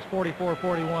go, and it was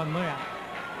 44-41 then.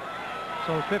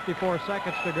 So 54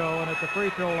 seconds to go, and at the free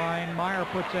throw line, Meyer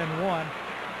puts in 1.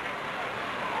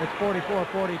 It's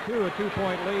 44-42, a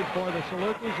 2-point lead for the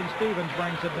Salukis, and Stevens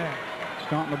brings it down.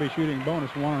 Staunton will be shooting bonus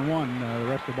 1-on-1 the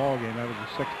rest of the ball game. That was a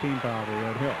 16 foul for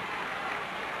Red Hill.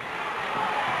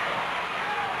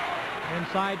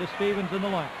 Inside to Stevens in the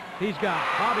lane. He's got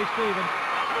Bobby Stevens.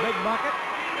 Big bucket.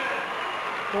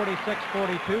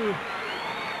 46-42.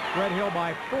 Red Hill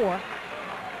by 4.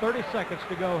 30 seconds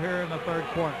to go here in the third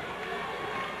quarter.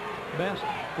 Best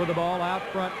with the ball out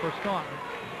front for Staunton.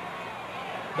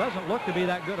 Doesn't look to be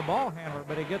that good a ball handler,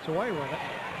 but he gets away with it.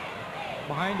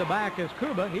 Behind the back is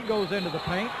Kuba. He goes into the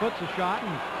paint, puts a shot,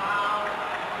 and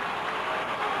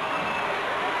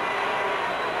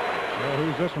well,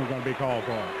 who's this one going to be called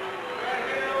for?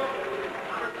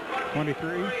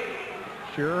 23,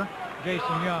 sure.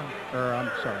 Jason Young. Or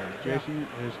I'm sorry, Jason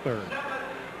is third.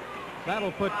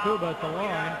 That'll put Kuba at the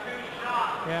line.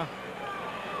 Yeah.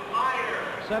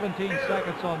 17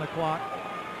 seconds on the clock.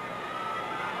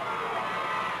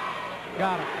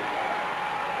 Got it.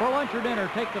 For lunch or dinner,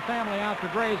 take the family out to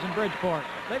Gray's in Bridgeport.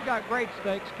 They've got great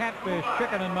steaks, catfish,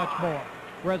 chicken, and much more.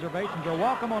 Reservations are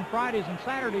welcome on Fridays and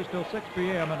Saturdays till 6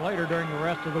 p.m. and later during the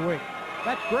rest of the week.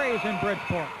 That's Gray's in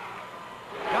Bridgeport.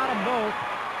 Got them both.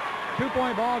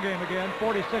 2-point ball game again,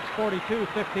 46-42,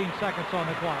 15 seconds on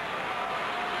the clock.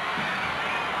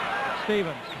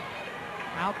 Stevens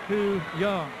out to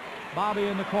Young. Bobby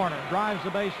in the corner, drives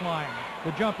the baseline.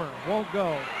 The jumper won't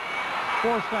go.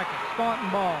 4 seconds,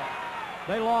 Staunton ball.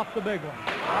 They loft the big one.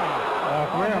 Off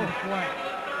rim.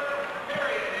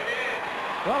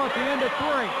 Well, at the end of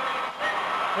 3,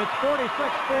 it's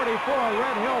 46-44,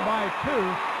 Red Hill by 2,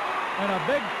 and a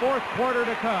big fourth quarter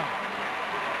to come.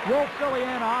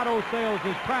 Wolf-Silliana Auto Sales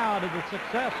is proud of the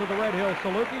success of the Red Hill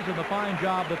Salukis and the fine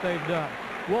job that they've done.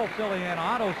 Wolf-Silliana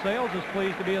Auto Sales is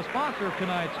pleased to be a sponsor of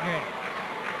tonight's game.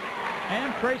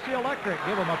 And Tracy Electric,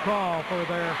 give them a call for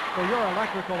your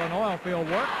electrical and oil field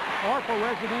work or for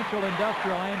residential,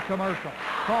 industrial, and commercial.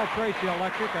 Call Tracy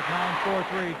Electric at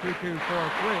 943-2243.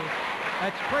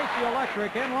 That's Tracy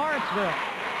Electric in Lawrenceville.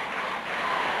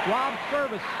 Rob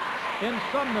Service in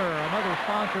Sumner, another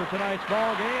sponsor of tonight's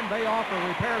ball game. They offer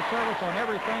repair service on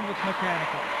everything that's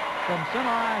mechanical. From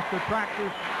semis to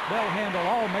tractors, they'll handle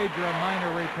all major and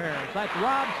minor repairs. That's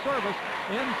Rob Service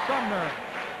in Sumner.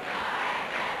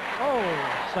 Oh,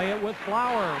 say it with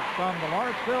flowers from the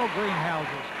Lawrenceville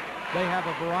greenhouses. They have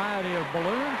a variety of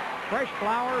balloons, fresh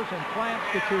flowers, and plants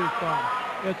to choose from.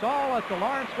 It's all at the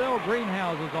Lawrenceville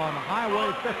greenhouses on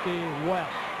Highway 50 West.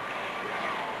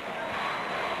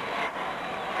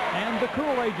 And the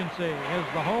Cool Agency is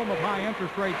the home of high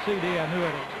interest rate CD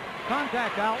annuities.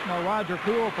 Contact Alton or Roger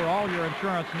Cool for all your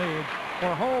insurance needs.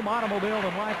 For home, automobile,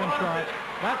 and life insurance,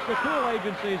 that's the Cool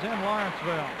Agencies in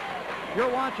Lawrenceville. You're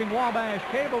watching Wabash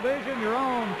Cablevision, your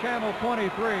own Channel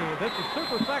 23. This is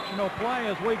Supersectional play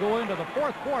as we go into the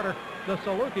fourth quarter. The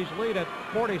Salukis lead at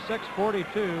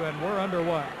 46-42, and we're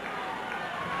underway.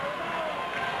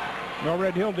 Well,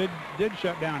 Red Hill did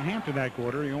shut down Hampton that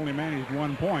quarter. He only managed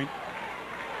 1 point.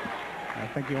 I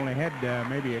think he only had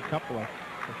maybe a couple of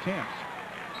attempts.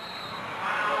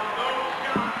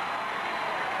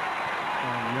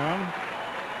 And Young,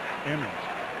 Emmons.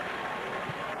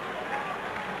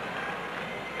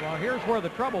 Well, here's where the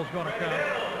trouble's going to come.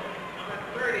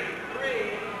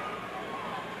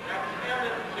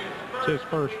 It's his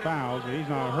first foul, so he's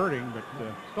not hurting, but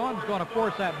Staunton's going to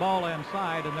force that ball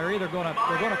inside, and they're going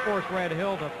to force Red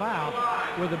Hill to foul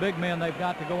with the big men they've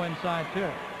got to go inside too.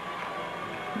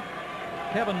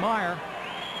 Kevin Meyer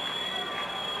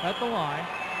at the line.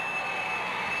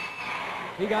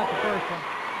 He got the first one.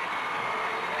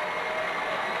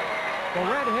 For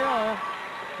Red Hill,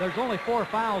 there's only 4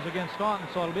 fouls against Staunton,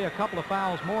 so it'll be a couple of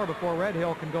fouls more before Red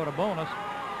Hill can go to bonus.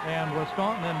 And with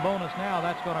Staunton in bonus now,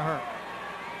 that's going to hurt.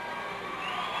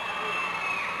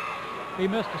 He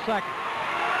missed a second.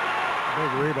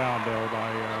 big rebound, though,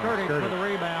 by Sturdy for the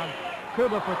rebound.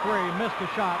 Kuba for 3, missed a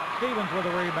shot. Stevens with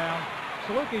a rebound.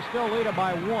 Salukis still lead it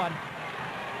by 1.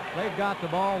 They've got the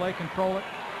ball, they control it,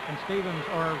 and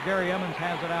Gary Emmons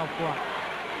has it out front.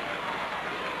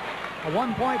 A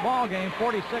 1-point ball game,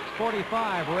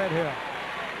 46-45, Red Hill.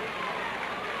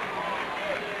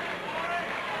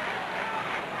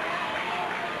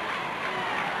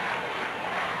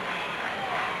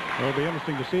 It'll be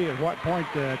interesting to see at what point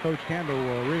Coach Campbell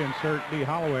will reinsert D.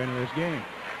 Holloway into this game.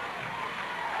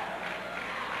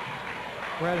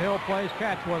 Red Hill plays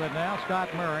catch with it now.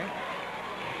 Scott Murray.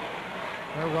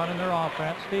 They're running their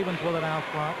offense. Stevens with it out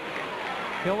front.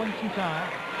 Killing some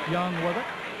time. Young with it.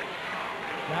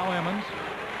 Now Emmons.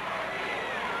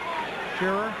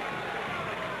 Shearer.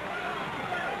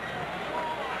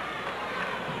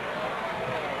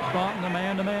 Staunton, the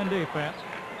man-to-man defense.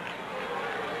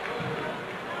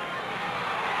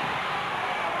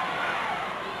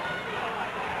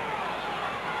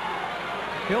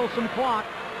 Kill some clock.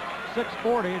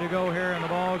 6:40 to go here in the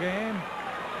ball game.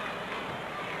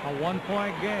 A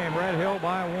 1-point game. Red Hill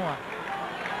by 1.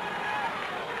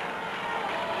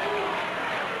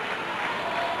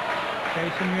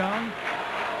 Jason Young.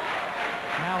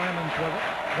 Now Emmons with it.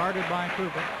 Guarded by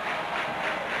Cooper.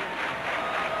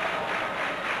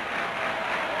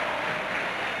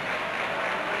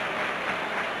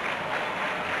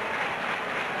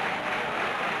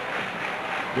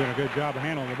 Doing a good job of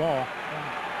handling the ball.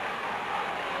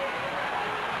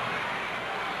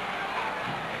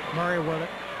 Murray with it.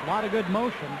 A lot of good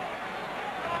motion.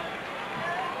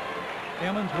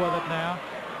 Emmons with it now.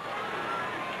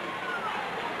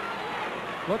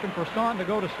 Looking for Staunton to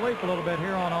go to sleep a little bit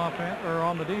here on offense, or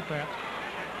on the defense.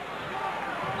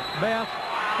 Best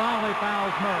finally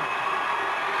fouls Murray.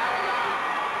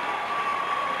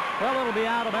 Well, it'll be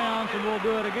out of bounds, and we'll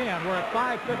do it again. We're at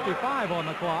 5:55 on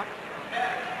the clock.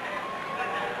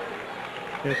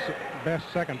 His best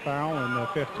second foul and the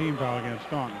 15 foul against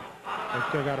Staunton. They've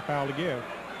still got a foul to give.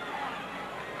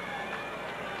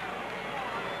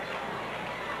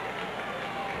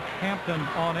 Hampton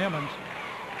on Emmons.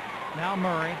 Now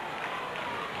Murray.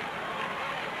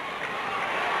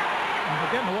 And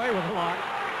they're getting away with a lot.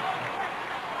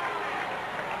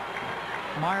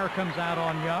 Meyer comes out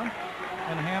on Young,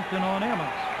 and Hampton on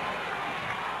Emmons.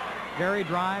 Gary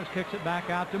drives, kicks it back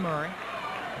out to Murray.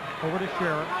 Over to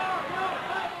Sheriff.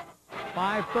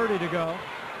 5:30 to go.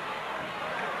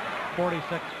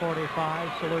 46-45,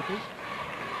 Salukis.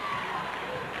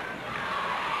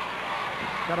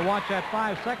 Got to watch that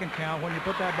 5-second count when you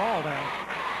put that ball down.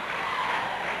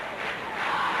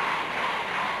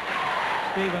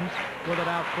 Stevens with it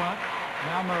out front.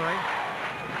 Now Murray.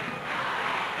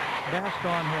 Best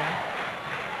on him.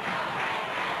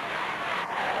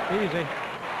 Easy.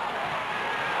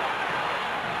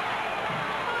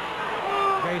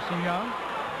 Jason Young.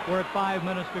 We're at 5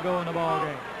 minutes to go in the ball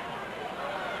game.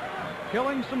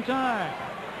 Killing some time.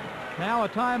 Now a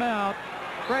timeout.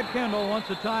 Fred Kendall wants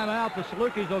a timeout. The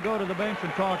Salukis will go to the bench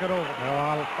and talk it over.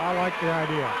 Well, I like the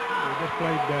idea. We just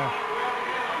played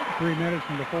 3 minutes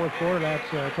in the fourth quarter.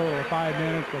 That's a total of 5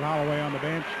 minutes with Holloway on the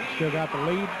bench. Still got the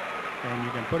lead, and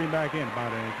you can put him back in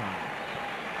about any time.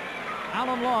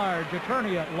 Alan Large,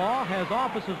 attorney at law, has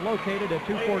offices located at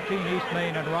 214 East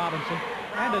Main in Robinson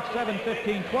and at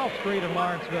 715 12th Street in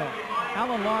Lawrenceville.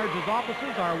 Alan Large's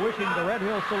offices are wishing the Red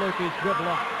Hill Salukis good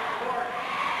luck.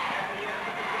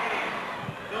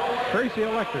 Tracy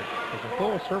Electric is a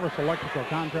full-service electrical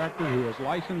contractor who is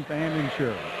licensed and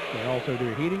insured. They also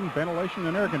do heating, ventilation,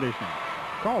 and air conditioning.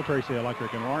 Call Tracy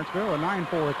Electric in Lawrenceville at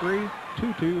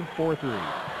 943-2243.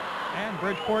 And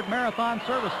Bridgeport Marathon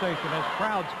Service Station is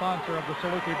proud sponsor of the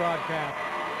Saluki broadcast.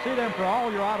 See them for all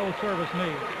your auto service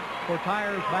needs. For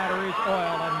tires, batteries,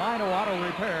 oil, and minor auto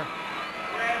repair.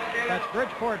 That's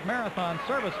Bridgeport Marathon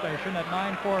Service Station at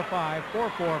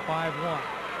 945-4451.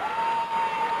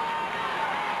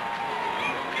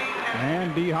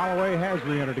 And D. Holloway has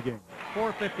re-entered the game.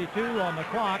 4:52 on the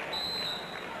clock.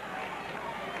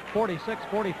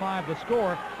 46-45 the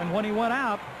score. And when he went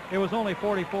out, it was only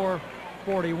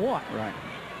 44-41. Right.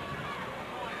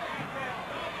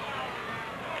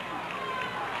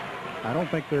 I don't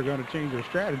think they're going to change their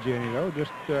strategy any, though.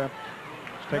 Just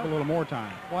take a little more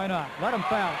time. Why not? Let them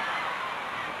foul.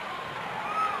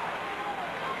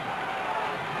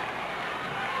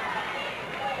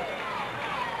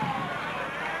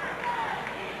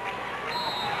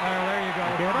 There you go.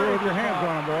 You can't do it with your hands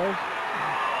on them, boys.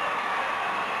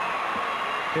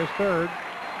 His third.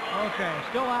 Okay,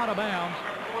 still out of bounds.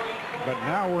 But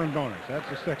now we're in bonus. That's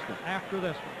the sixth one. After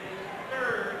this one.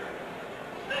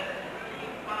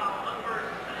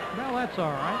 Well, that's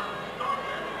all right.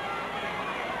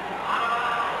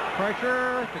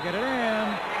 Pressure to get it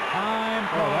in. Time.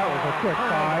 Oh, that was a quick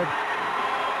 5.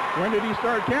 When did he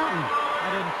start counting? I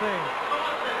didn't see.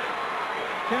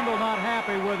 Kendall not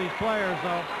happy with his players,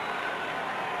 though.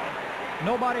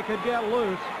 Nobody could get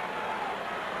loose.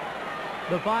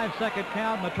 The 5-second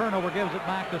count and the turnover gives it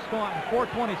back to Staunton.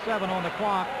 4:27 on the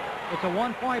clock. It's a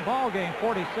 1-point ball game,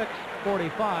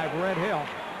 46-45, Red Hill.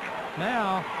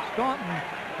 Now, Staunton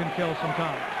can kill some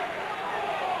time.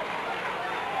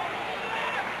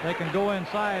 They can go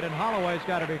inside, and Holloway's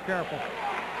got to be careful.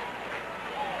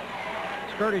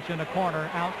 Skirtish in the corner,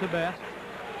 out to Best.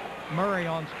 Murray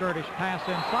on Skirtish, pass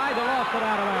inside, the left foot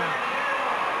out of bounds.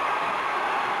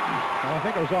 Well, I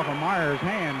think it was off of Meyer's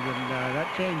hand, and that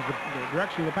changed the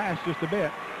direction of the pass just a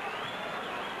bit.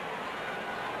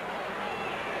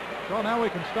 So now we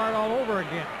can start all over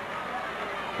again.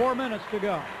 4 minutes to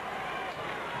go.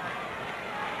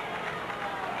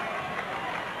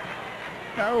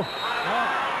 No.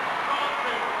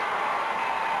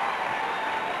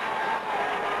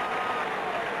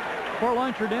 For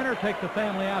lunch or dinner, take the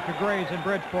family out to Gray's in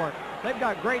Bridgeport. They've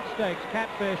got great steaks,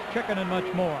 catfish, chicken, and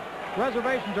much more.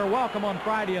 Reservations are welcome on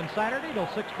Friday and Saturday till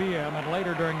 6 p.m. and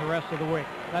later during the rest of the week.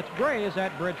 That's Gray's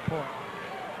at Bridgeport.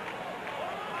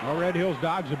 Well, Red Hills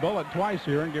dodged a bullet twice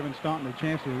here and giving Staunton a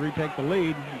chance to retake the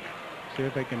lead. See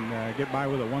if they can get by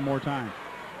with it one more time.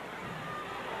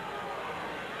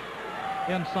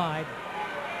 Inside.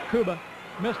 Kuba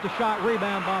missed a shot,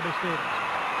 rebound Bobby Stevens.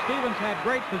 Stevens had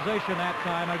great position that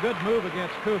time, a good move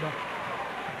against Kuba.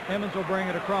 Emmons will bring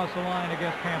it across the line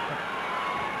against Hampton.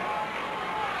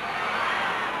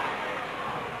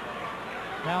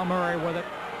 Now Murray with it.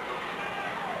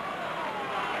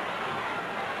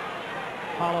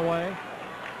 Holloway.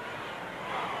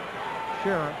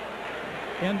 Shearer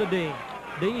into D.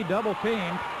 D double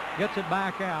teamed, gets it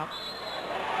back out.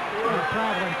 A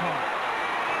traveling call.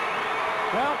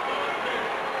 Well,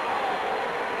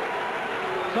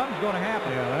 something's going to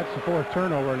happen. Yeah, that's the fourth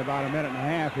turnover in about a minute and a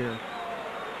half here.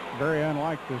 Very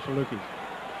unlike the Salukis.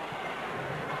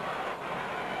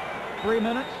 3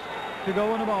 minutes to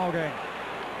go in the ball game.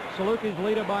 Salukis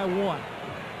lead it by 1.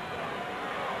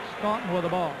 Staunton with the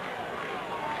ball.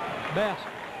 Best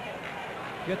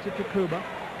gets it to Kuba.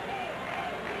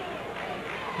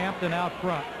 Hampton out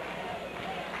front.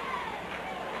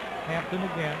 Hampton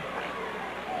again.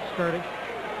 Sturdy.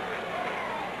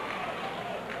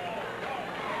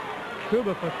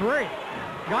 Kuba for 3.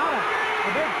 Got it. A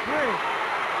big 3.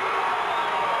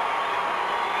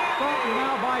 Staunton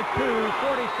now by 2,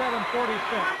 47-46.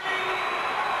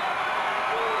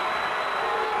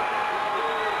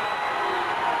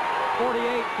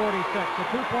 A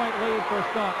 2-point lead for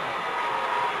Staunton.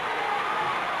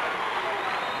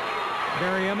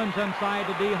 Barry Emmons inside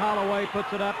to D. Holloway,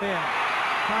 puts it up in.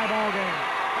 Tie ball game.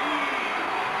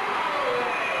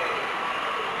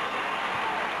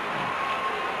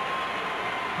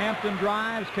 Hampton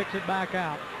drives, kicks it back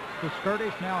out to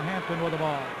Skirtish. Now Hampton with the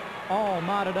ball. All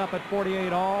knotted up at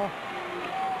 48 all.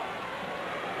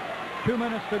 2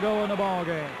 minutes to go in the ball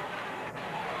game.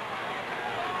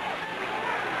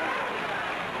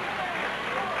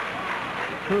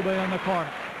 Kuba in the corner.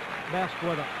 Best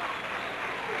with it.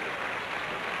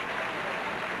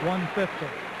 1:50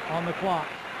 on the clock.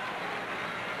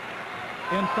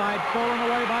 Inside, stolen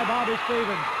away by Bobby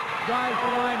Stevens. Drives the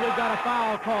line. We've got a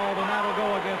foul called, and that'll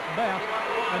go against Best,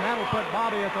 and that'll put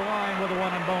Bobby at the line with a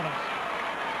 1 and bonus.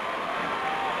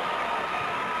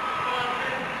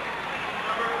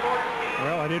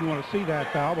 Well, I didn't want to see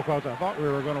that foul because I thought we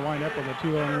were going to wind up with a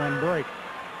 2-on-1 break.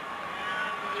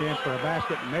 Chance for a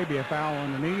basket and maybe a foul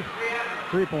underneath.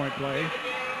 3-point play,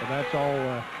 but that's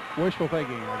all wishful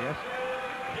thinking, I guess.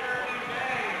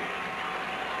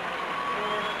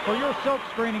 For your silk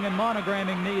screening and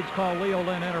monogramming needs, call Leo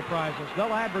Lynn Enterprises.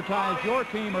 They'll advertise your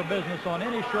team or business on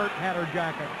any shirt, hat, or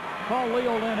jacket. Call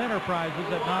Leo Lynn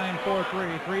Enterprises at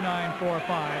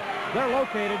 943-3945. They're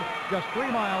located just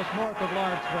 3 miles north of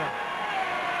Lawrenceville.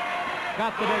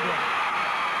 Got the big one.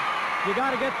 You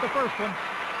got to get the first one.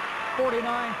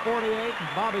 49-48, and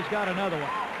Bobby's got another one.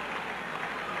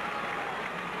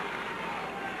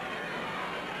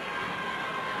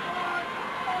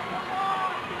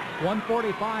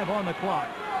 .145 on the clock.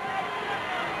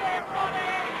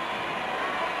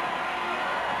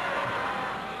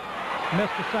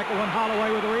 Missed the second one.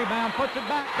 Holloway with a rebound, puts it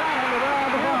back down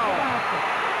around the basket.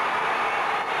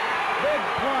 Big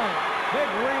play, big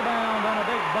rebound, and a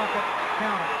big bucket.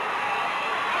 Count it.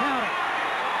 Count it.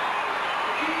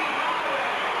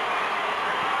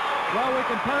 Well, we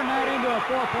can turn that into a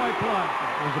 4-point play.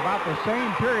 It was about the same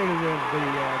period as the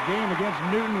game against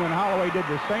Newton when Holloway did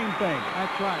the same thing.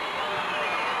 That's right.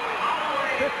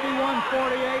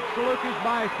 51-48, Salukis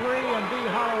by 3, and D.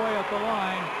 Holloway at the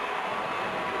line.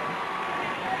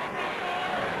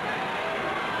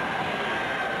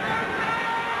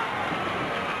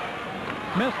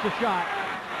 Missed the shot.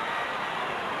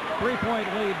 3-point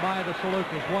lead by the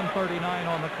Salukis, 1:39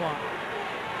 on the clock.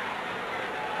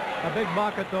 A big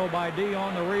bucket, though, by D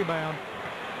on the rebound.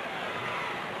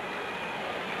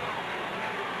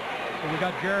 So we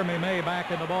got Jeremy May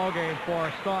back in the ballgame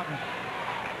for Staunton.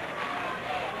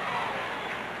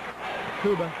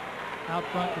 Kuba out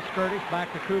front to Skirtish,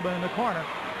 back to Kuba in the corner.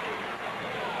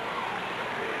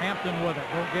 Hampton with it,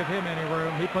 won't give him any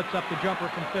room. He puts up the jumper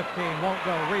from 15, won't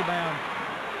go. Rebound,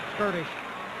 Skirtish.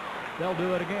 They'll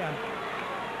do it again.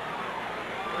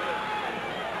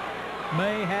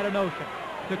 May had a notion.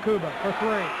 To Kuba for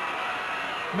 3.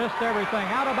 Missed everything.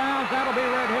 Out of bounds. That'll be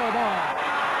Red Hill ball.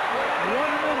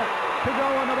 1 minute to go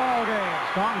in the ball game.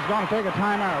 Staunton's going to take a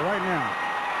timeout right now.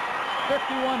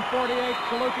 51-48.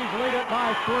 Salukis lead it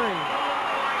by 3.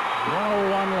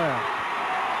 1:01 left.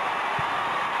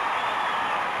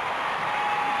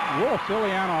 Wolf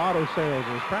Ileana Auto Sales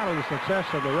is proud of the success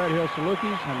of the Red Hill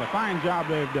Salukis and the fine job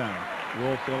they've done.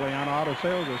 Wolf Ileana Auto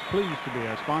Sales is pleased to be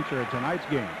a sponsor of tonight's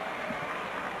game.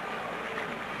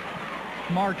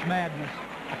 March Madness.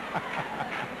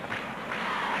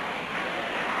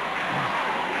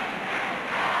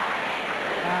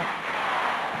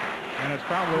 And it's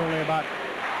probably only about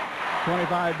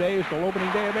 25 days till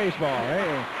opening day of baseball.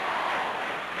 Hey.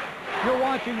 You're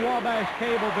watching Wabash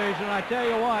Cablevision. I tell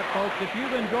you what, folks, if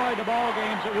you've enjoyed the ball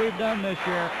games that we've done this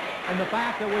year and the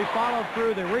fact that we followed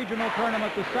through the regional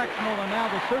tournament, the sectional, and now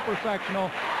the super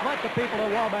sectional, let the people at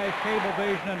Wabash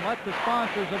Cablevision and let the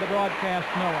sponsors of the broadcast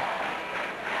know it.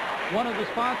 One of the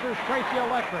sponsors, Tracy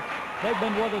Electric. They've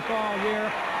been with us all year.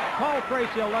 Call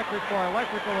Tracy Electric for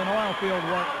electrical and oil field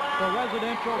work for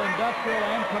residential, industrial,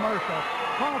 and commercial.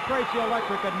 Call Tracy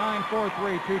Electric at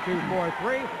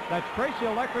 943-2243. That's Tracy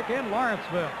Electric in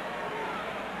Lawrenceville.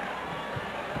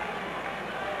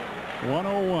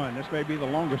 101. This may be the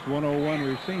longest 101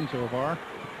 we've seen so far.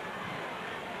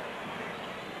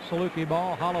 Saluki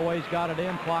ball. Holloway's got it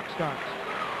in. Clock starts.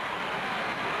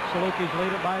 Salukis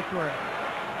lead it by 3.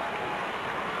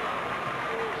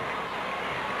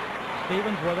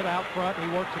 Stevens with it out front. He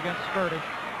works against Skirtish.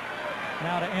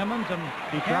 Now to Emmons, and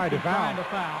he tried to foul. Trying to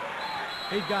foul.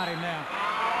 He's got him now.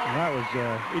 And that was,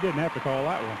 he didn't have to call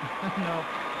that one. No.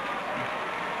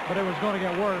 But it was going to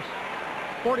get worse.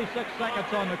 46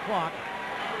 seconds on the clock.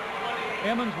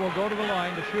 Emmons will go to the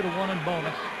line to shoot a 1 and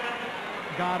bonus.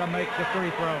 Got to make the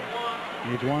free throw.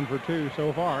 He's 1 for 2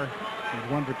 so far. He's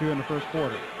 1 for 2 in the first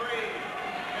quarter.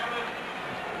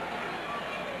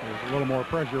 There's a little more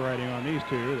pressure riding on these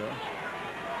two, though.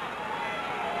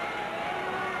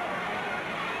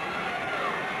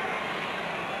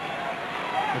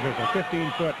 If it's a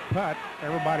 15-foot putt,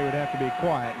 everybody would have to be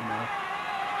quiet, you know.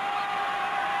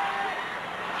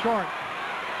 Short.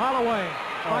 Holloway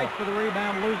fights for the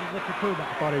rebound, loses it to Kuba.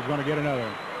 I thought he was going to get another.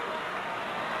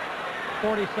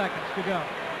 40 seconds to go.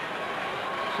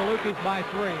 Salukis by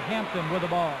 3. Hampton with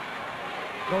the ball.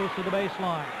 Goes to the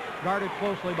baseline. Guarded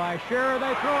closely by Scherer.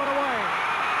 They throw it away.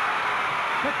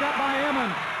 Picked up by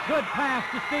Emmons. Good pass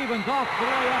to Stevens. Off the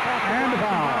layup. Off the and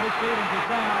foul. Bobby Stevens is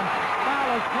down.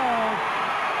 Foul is called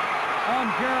on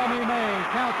Jeremy May.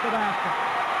 Counts the basket.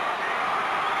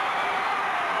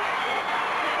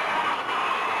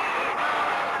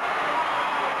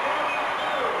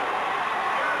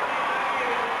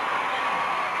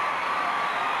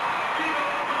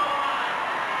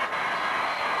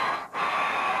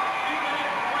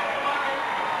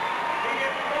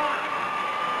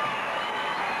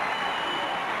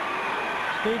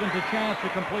 Stevens a chance to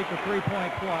complete the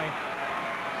three-point play.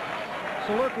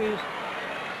 Salukis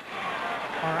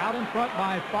are out in front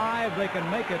by 5. They can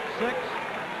make it 6.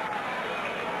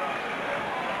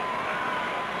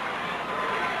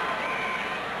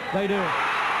 They do.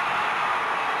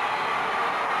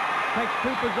 Takes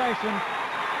 2 possessions.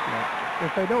 Yeah.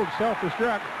 If they don't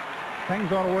self-destruct,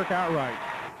 things ought to work out right.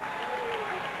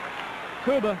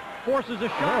 Kuba forces a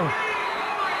shot.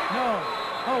 No.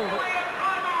 Hold it.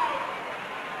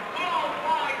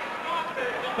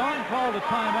 Staunton called a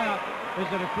timeout. Is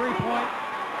it a 3-point?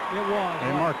 It was.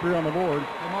 They marked 3 on the board.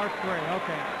 They marked 3,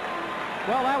 okay.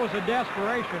 Well, that was a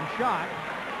desperation shot.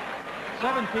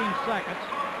 17 seconds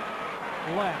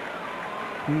left.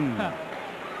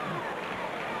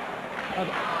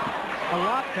 A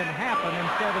lot can happen in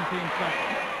 17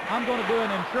 seconds. I'm going to do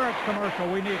an insurance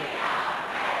commercial. We need it.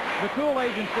 The Cool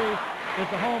Agency is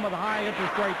the home of the high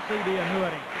interest rate CD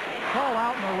annuity. Call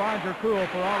Alton or Roger Cool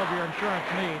for all of your insurance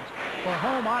needs. For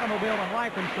home, automobile, and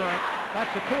life insurance,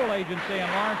 that's the Cool Agency in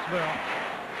Lawrenceville.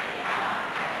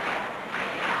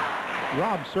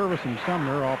 Rob Service in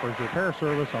Sumner offers repair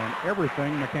service on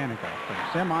everything mechanical. From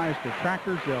semis to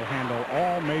tractors, they'll handle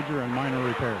all major and minor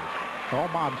repairs. Call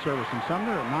Bob Service in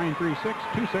Sumner at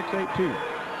 936-2682.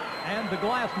 And the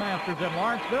Glassmasters in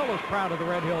Lawrenceville is proud of the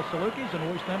Red Hill Salukis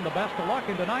and wish them the best of luck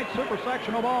in tonight's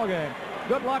Supersectional ball game.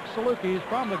 Good luck, Salukis,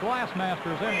 from the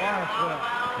Glassmasters in Lawrenceville.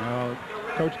 Well,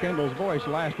 Coach Kendall's voice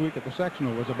last week at the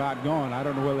sectional was about gone. I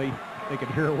don't know whether they could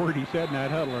hear a word he said in that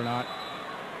huddle or not.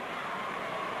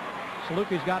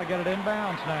 Salukis got to get it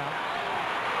inbounds now.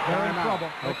 They're in trouble.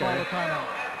 They call the timeout.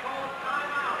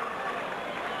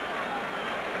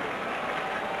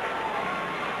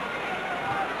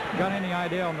 Got any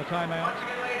idea on the timeouts?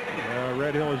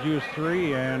 Red Hill has used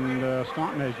 3 and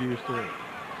Staunton has used 3.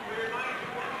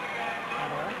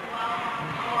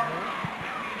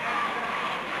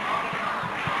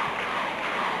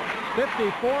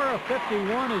 54 of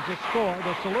 51 is the score.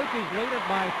 The Salukis lead it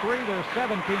by 3. There's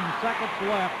 17 seconds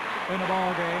left in the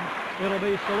ball game. It'll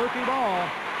be Saluki ball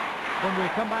when we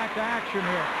come back to action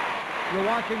here. You're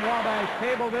watching Wabash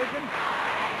Cablevision.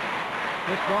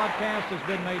 This broadcast has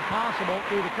been made possible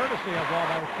through the courtesy of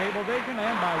Wabash Cablevision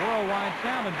and by Worldwide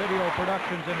Sound and Video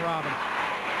Productions in Robbins.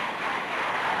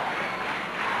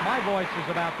 My voice is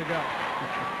about to go.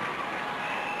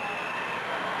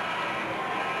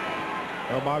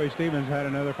 Well, Bobby Stevens had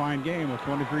another fine game with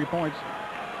 23 points.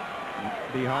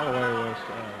 D. Holloway was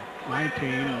 19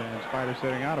 in spite of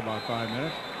sitting out about 5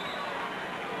 minutes.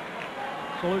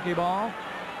 Salukis ball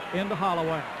into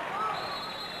Holloway.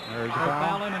 There's the They foul.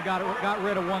 fouled him and got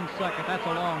rid of 1 second. That's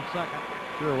a long second.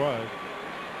 Sure was.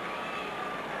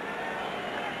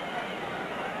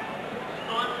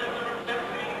 Staunton, number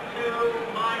 52,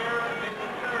 Meyer, is the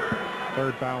third.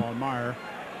 Third foul on Meyer.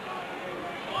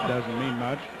 Doesn't mean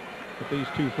much, but these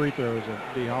 2 free throws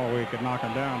that D. Holloway could knock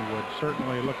him down would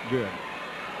certainly look good.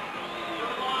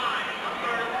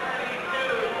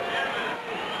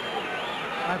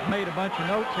 I've made a bunch of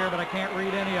notes here, but I can't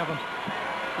read any of them.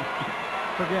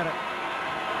 Forget it.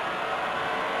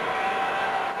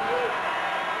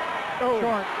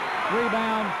 Short.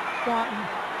 Rebound. Staunton.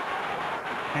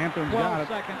 Hampton's 12 got it.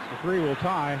 seconds. The 3 will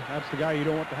tie. That's the guy you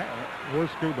don't want to have.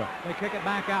 Where's Scuba? They kick it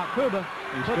back out. Kuba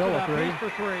He's puts still it a up. 3. He's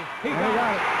for 3. He And he got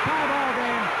got it. it. Tie ball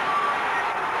game.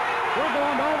 We're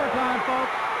going to overtime,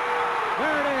 folks.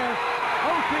 There it is.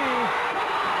 OT.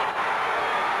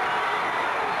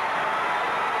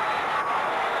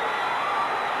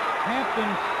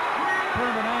 Hampton's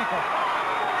turned an ankle.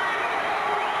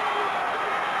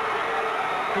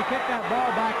 He kicked that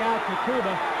ball back out to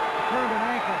Kuba. Turned an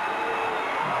ankle.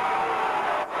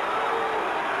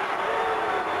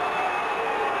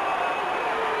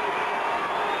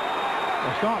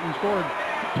 Well, Staunton scored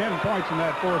 10 points in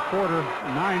that fourth quarter.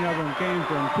 9 of them came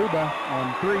from Kuba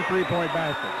on 3 3-point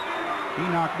baskets. He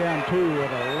knocked down 2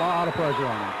 with a lot of pressure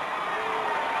on him.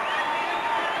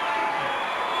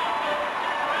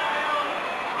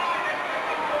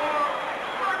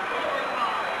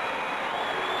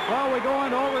 Well, we go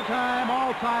into overtime,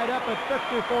 all tied up at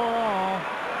 54 all.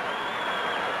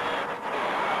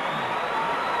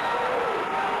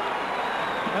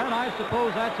 And I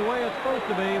suppose that's the way it's supposed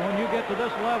to be. When you get to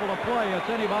this level of play, it's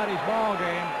anybody's ball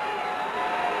game.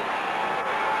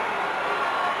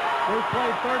 We've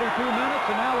played 32 minutes,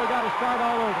 and now we've got to start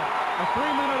all over. A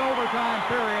 3-minute overtime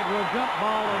period with jump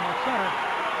ball in the center.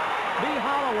 D.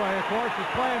 Holloway, of course,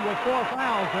 is playing with 4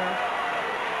 fouls there.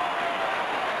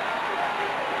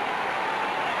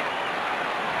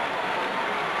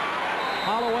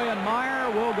 Holloway and Meyer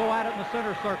will go at it in the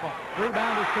center circle.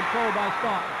 Rebound is controlled by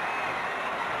Staunton.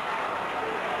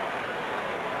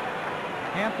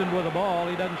 Hampton with the ball.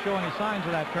 He doesn't show any signs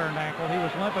of that turned ankle. He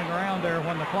was limping around there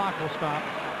when the clock will stop.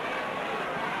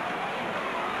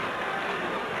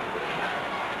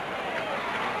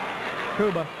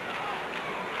 Kuba.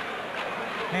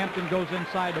 Hampton goes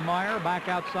inside to Meyer, back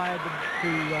outside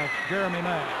to Jeremy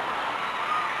May.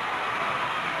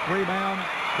 Rebound,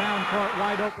 down court,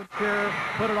 wide open here,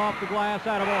 put it off the glass,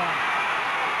 out of ball.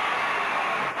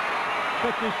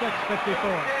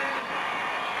 56-54.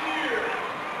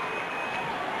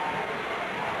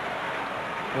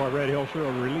 Boy, Red Hill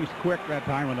sure released quick that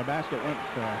time when the basket went,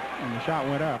 when the shot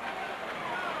went up.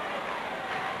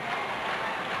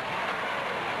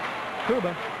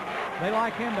 Kuba, they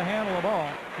like him to handle the ball.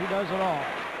 He does it all.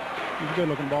 He's a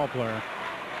good-looking ball player.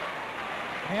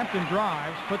 Hampton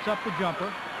drives, puts up the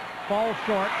jumper, falls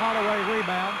short. Holloway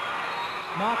rebound,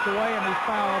 knocked away, and he's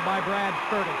fouled by Brad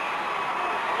Sturdy.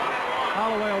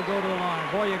 Holloway will go to the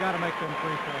line. Boy, you got to make them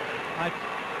free throws.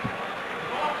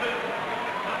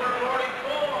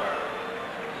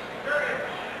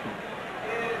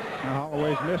 Now,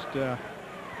 Holloway's missed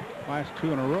last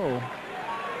 2 in a row.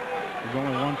 He's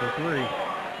only 1 for 3.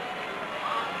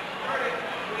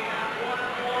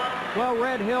 Well,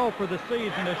 Red Hill for the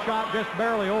season has shot just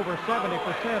barely over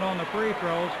 70% on the free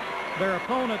throws. Their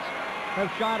opponents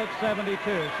have shot at 72,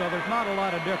 so there's not a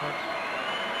lot of difference.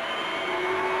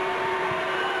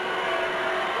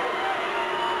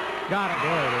 Got it.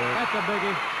 There it is. That's a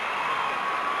biggie.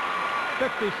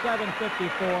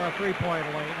 57-54, a three-point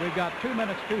lead. We've got 2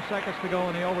 minutes, 2 seconds to go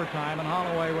in the overtime, and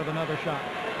Holloway with another shot.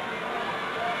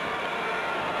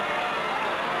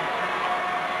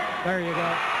 There you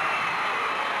go.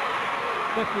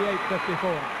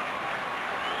 58-54.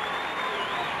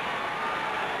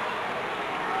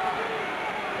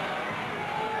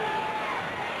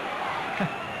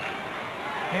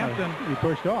 Hampton. He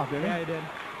pushed off, didn't he? Yeah, he did.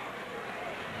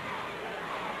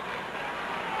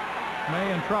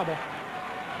 May in trouble.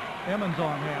 Emmons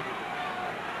on him.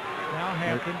 Now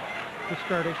Hampton to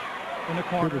Sturdy in the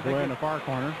corner. Cooper's way in the far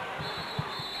corner.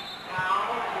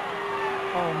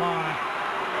 Oh, my.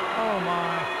 Oh,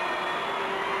 my.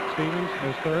 Stevens,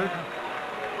 his third.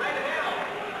 Red Hill,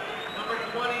 number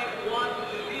 21,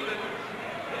 Stevens,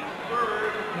 his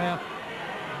third. Yeah.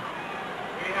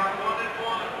 We have 1 and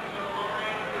 1. The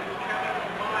line is Kevin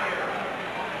Meyer.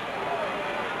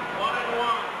 1 and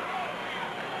 1.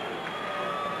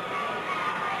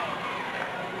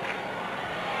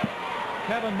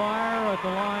 Kevin Meyer at the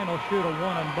line will shoot a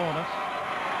 1 and bonus.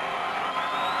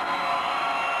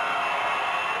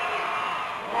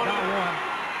 Got 1.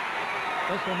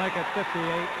 This will make it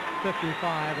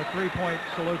 58-55, a 3-point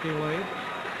Saluki lead.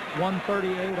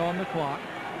 1:38 on the clock.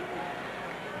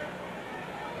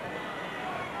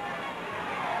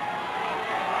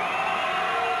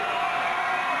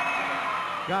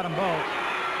 Got them both.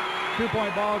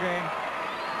 2-point ball game.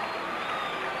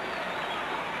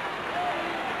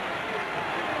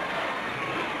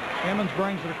 Emmons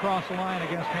brings it across the line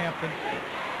against Hampton.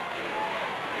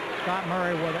 Scott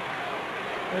Murray with it.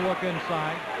 They look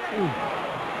inside.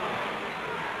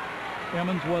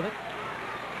 Emmons with it.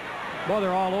 Boy,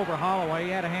 they're all over Holloway. He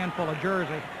had a handful of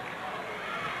jersey.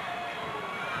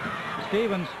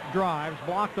 Stevens drives,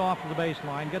 blocked off to the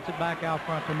baseline, gets it back out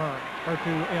front to Murray, or to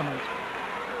Emmons.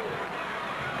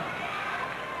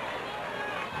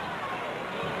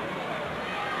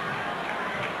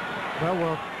 Well,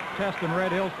 we're testing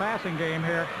Red Hill's passing game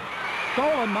here.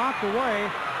 Stolen, knocked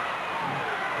away.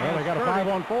 Well, they got a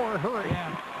 5-on-4. Hurry.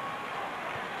 Yeah.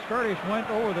 Sturdish went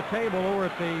over the table over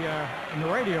at in the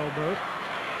radio booth.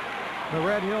 The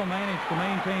Red Hill managed to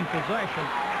maintain possession.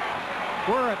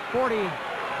 We're at 45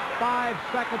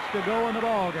 seconds to go in the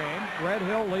ball game. Red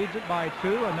Hill leads it by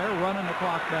 2, and they're running the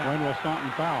clock down. When will Staunton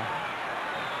foul?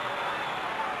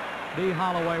 D.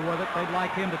 Holloway with it. They'd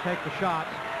like him to take the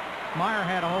shots. Meyer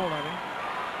had a hold of him.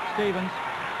 Stevens.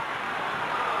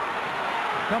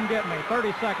 Come get me.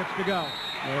 30 seconds to go.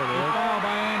 There it is. Foul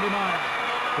by Andy Meyer.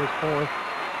 His fourth.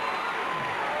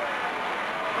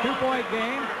 2-point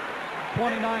game.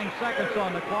 29 seconds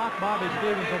on the clock. Bobby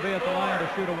Stevens will be at the line to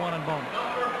shoot a 1 and bonus.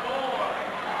 Number 4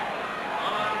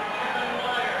 on Kevin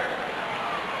Meyer.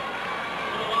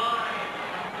 To the line.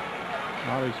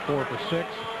 Bobby's 4 for 6.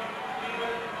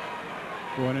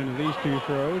 Going into these 2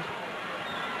 throws.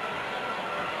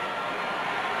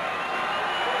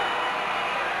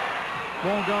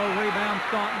 Won't go. Rebound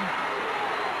Staunton.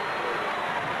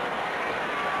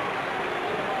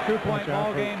 2-point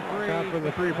ball game. 3. Watch out for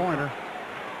the three-pointer.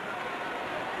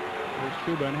 There's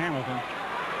Kuba and Hamilton.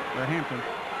 Or Hampton.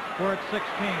 We're at 16.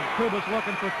 Kuba's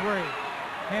looking for 3.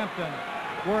 Hampton.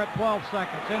 We're at 12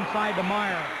 seconds. Inside to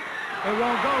Meyer. It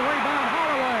won't go. Rebound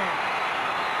Holloway.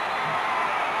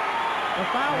 The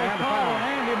foul is called on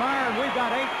Andy Meyer, and we've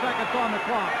got 8 seconds on the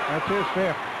clock. That's his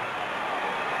 5th.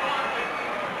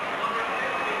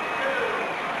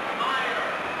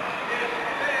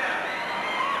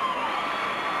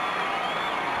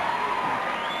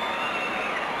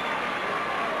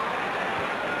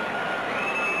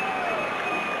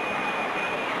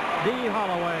 D.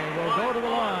 Holloway will go to the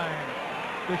line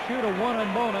to shoot a 1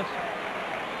 and bonus.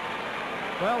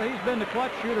 Well, he's been the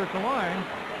clutch shooter at the line.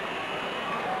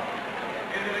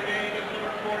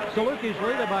 Salukis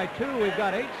lead it by 2. We've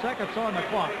got 8 seconds on the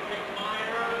clock.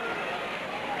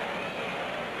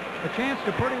 A chance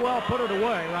to pretty well put it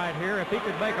away right here if he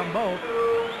could make them both.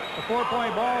 A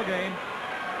 4-point ball game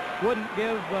wouldn't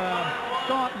give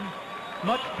Staunton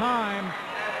much time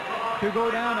to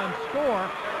go down and score.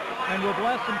 And with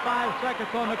less than 5 seconds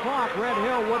on the clock, Red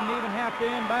Hill wouldn't even have to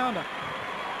inbound it.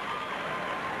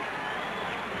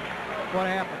 What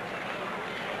happens?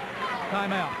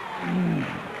 Timeout.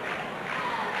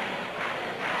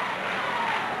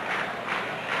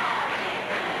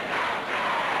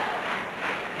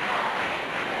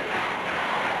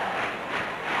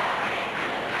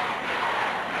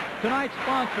 Tonight's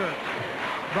sponsors,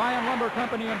 Bryan Lumber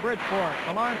Company in Bridgeport,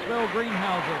 the Lawrenceville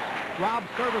Greenhouses, Robb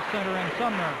Service Center in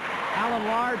Sumner, Alan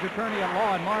Large, attorney at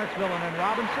law in Lawrenceville and in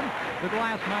Robinson, the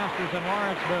Glass Masters in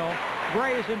Lawrenceville,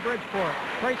 Gray's in Bridgeport,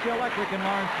 Tracy Electric in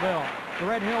Lawrenceville, the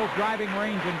Red Hills Driving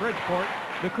Range in Bridgeport,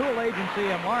 the Cool Agency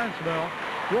in Lawrenceville,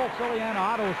 Wolf Ciliana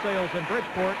Auto Sales in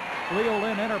Bridgeport, Leo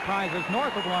Lynn Enterprises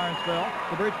north of Lawrenceville,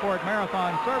 the Bridgeport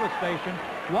Marathon Service Station,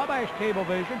 Wabash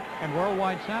Cablevision, and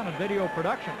Worldwide Sound and Video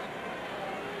Productions.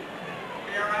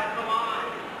 They're at the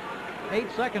line.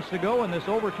 8 seconds to go in this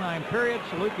overtime period.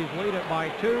 Salukis lead it by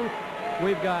 2.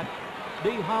 We've got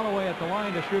D. Holloway at the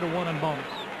line to shoot a 1 and bonus.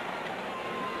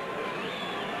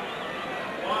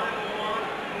 1 and 1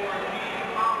 for D.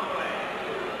 Holloway.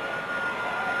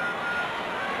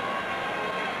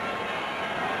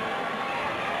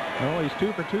 Well, he's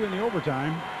 2 for 2 in the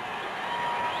overtime.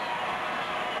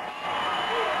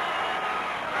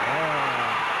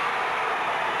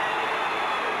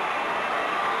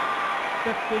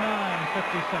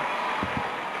 59-56.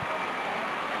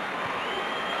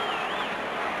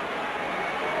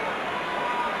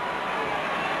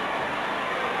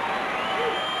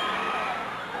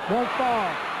 Won't fall.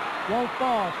 Won't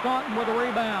fall. Staunton with a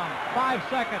rebound. 5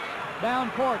 seconds. Down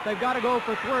court. They've got to go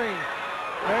for 3. Right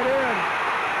in.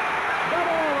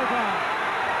 Double overtime.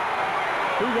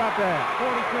 Who got that?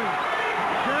 42.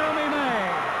 Jeremy May.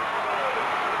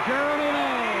 Jeremy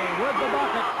May with the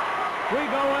bucket. We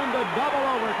go into double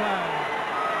overtime.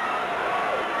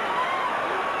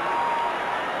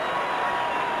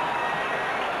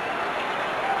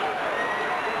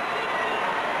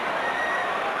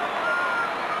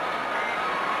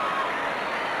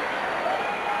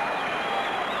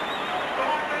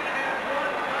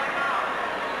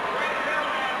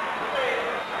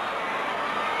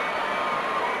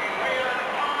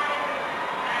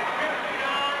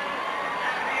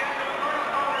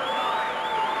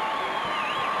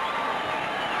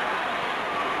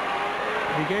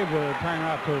 He gave the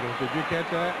timeout totals. Did you catch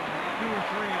that? 2 or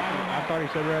 3. I thought he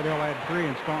said Red Hill had 3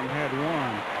 and Staunton had 1.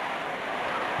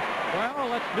 Well,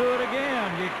 let's do it again.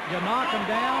 You knock them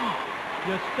down,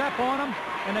 you step on them,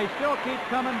 and they still keep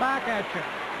coming back at you.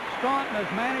 Staunton has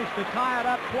managed to tie it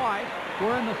up twice.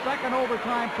 We're in the second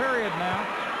overtime period now.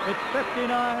 It's 59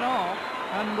 all,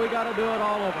 and we got to do it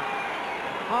all over.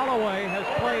 Holloway has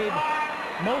played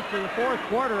most of the fourth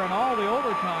quarter and all the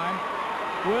overtime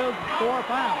with 4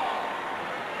 fouls.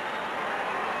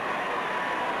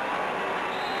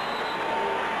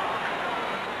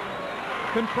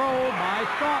 Controlled by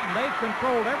Staunton. They've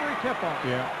controlled every tip-off.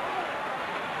 Yeah.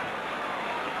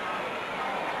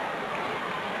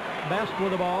 Best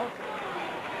with the ball.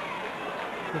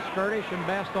 To Skirdish and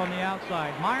Best on the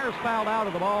outside. Myers fouled out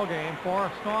of the ball game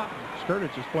for Staunton.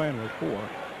 Skirdish is playing with 4.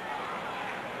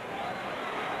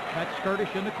 That's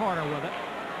Skirdish in the corner with it.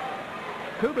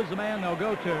 Kuba's the man they'll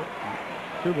go to.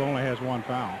 Kuba only has 1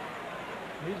 foul.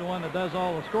 He's the one that does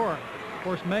all the scoring. Of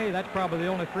course, May, that's probably the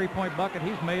only 3-point bucket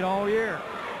he's made all year.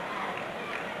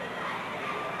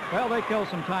 Well, they kill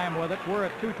some time with it. We're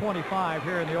at 2:25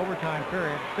 here in the overtime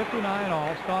period. 59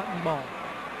 all, Staunton ball.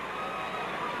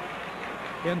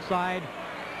 Inside.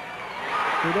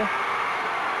 Kuba.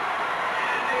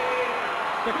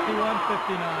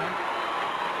 61-59.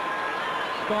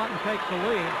 Staunton takes the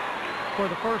lead for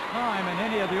the first time in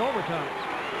any of the overtimes.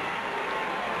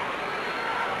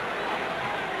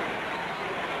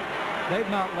 They've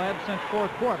not led since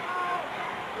fourth quarter.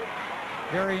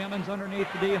 Gary Emmons underneath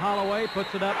the D. Holloway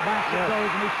puts it up, basket goes,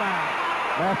 and he's fouled.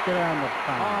 Basket on the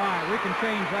foul. All right, we can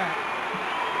change that.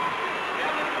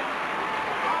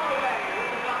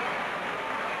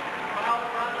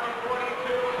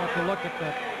 Have to look at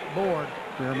the board.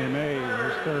 Jeremy May,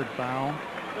 his 3rd foul.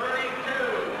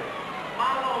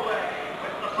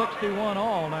 61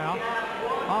 all now.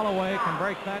 Holloway can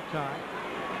break that tie.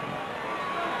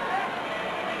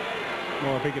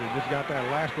 Well, if he could have just got that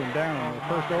last one down in the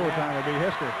first overtime, it would be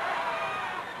history.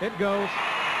 It goes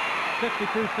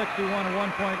 62-61, a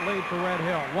 1-point lead for Red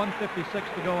Hill. 1:56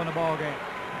 to go in the ball game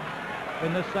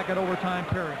in this second overtime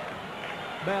period.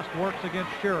 Best works against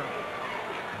Shearer.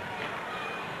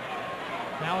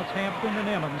 Now it's Hampton and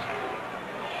Emmons.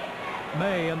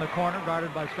 May in the corner,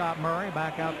 guarded by Scott Murray.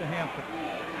 Back out to Hampton.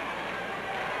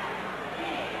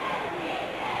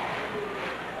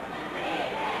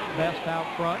 Best out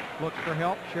front, looks for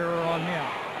help. Shearer on him.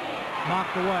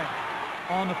 Knocked away.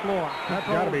 On the floor. That's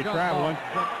got to be traveling.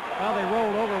 Well, they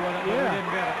rolled over with it, but we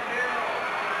didn't get it.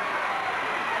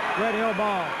 Red Hill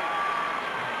ball.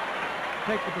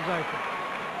 Take the possession.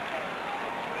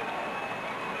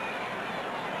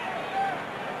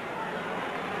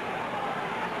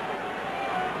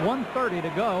 .130 to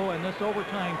go in this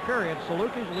overtime period.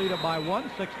 Salukis lead it by 1,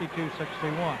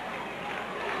 62-61.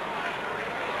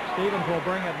 Stevens will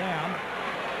bring it down.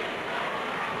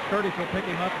 Skirdish will pick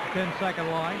him up at the 10-second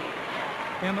line.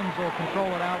 Emmons will control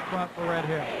it out front for Red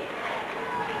Hill.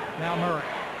 Now Murray.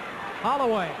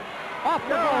 Holloway. Off the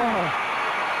glass.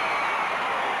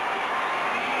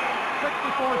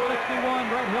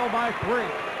 64-61. Red Hill by 3.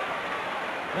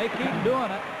 They keep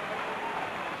doing it.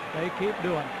 They keep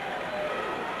doing it.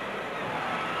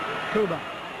 Kuba.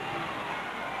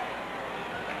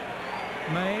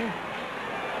 May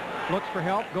looks for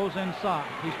help, goes inside.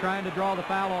 He's trying to draw the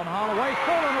foul on Holloway.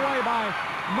 Stolen away by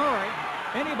Murray.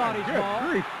 Anybody's ball.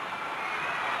 Grief.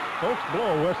 Folks,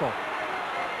 blow a whistle.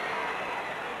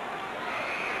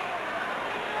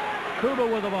 Kuba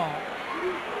with the ball.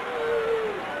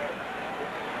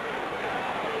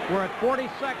 We're at 40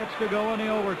 seconds to go in the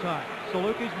overtime.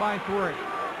 Salukis by 3.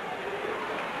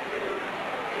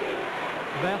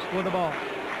 Best with the ball.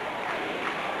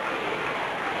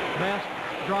 Best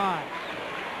drives.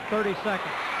 30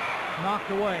 seconds. Knocked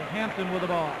away. Hampton with the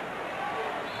ball.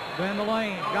 Then the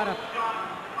lane. Got a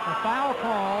foul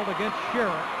called against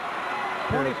Shearer.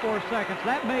 24 seconds.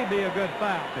 That may be a good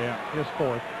foul. Yeah, his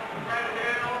fourth.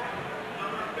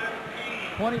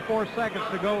 24 seconds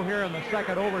to go here in the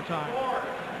second overtime.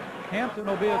 Hampton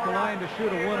will be at the line to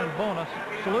shoot a winning bonus.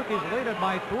 Salukis lead it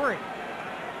by 3.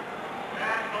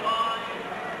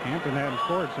 Hampton hadn't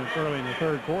scored since early in the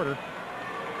third quarter.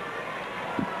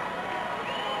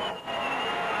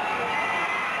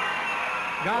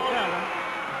 Got that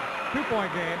one.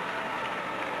 2-point game.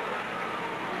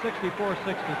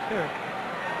 64-62.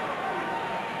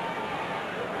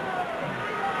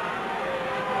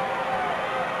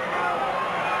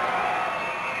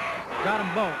 Got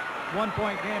them both.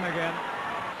 1-point game again.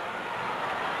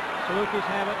 Salukis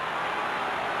have it.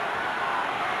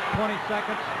 20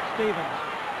 seconds. Stevens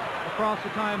across the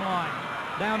timeline.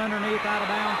 Down underneath, out of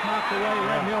bounds, knocked away.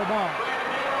 Red Hill ball.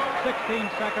 16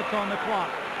 seconds on the clock.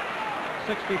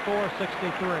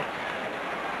 64-63.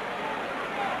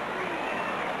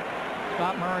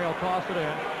 Scott Murray will toss it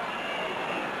in.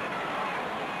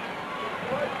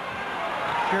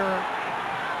 Shearer,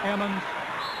 Emmons,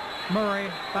 Murray.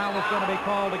 Foul is going to be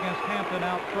called against Hampton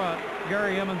out front.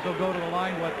 Gary Emmons will go to the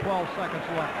line with 12 seconds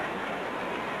left.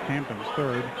 Hampton's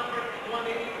third. Number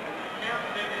 20,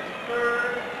 Hampton is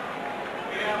third.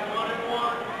 We have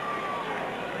 1-1.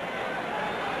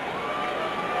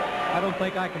 I don't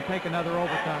think I can take another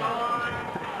overtime.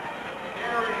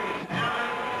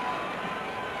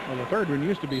 Well, the third one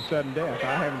used to be sudden death.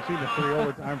 I haven't seen the 3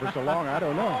 overtime for so long. I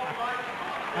don't know.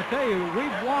 I tell you,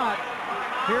 we've watched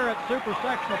here at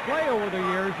Supersectional play over the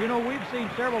years. You know, we've seen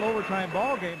several overtime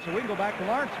ball games, so we can go back to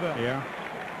Lawrenceville. Yeah.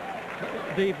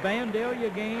 The Vandalia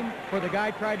game where the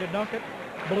guy tried to dunk it,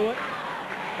 blew it,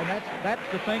 and that's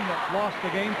the thing that lost the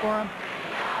game for him.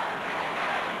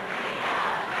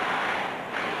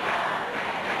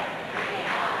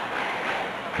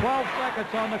 "12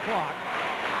 seconds on the clock.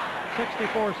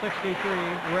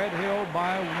 64-63, Red Hill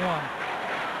by 1.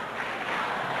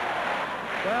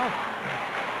 Well,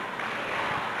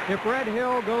 if Red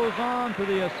Hill goes on to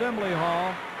the Assembly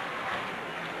Hall,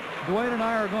 Dwayne and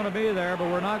I are going to be there, but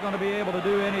we're not going to be able to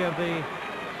do any of the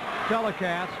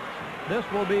telecasts. This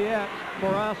will be it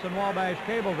for us in Wabash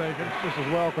Cablevision. Just as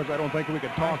well, because I don't think we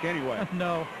could talk anyway.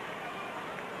 No.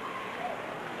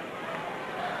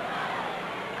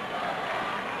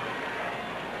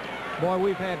 Boy,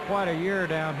 we've had quite a year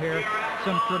down here.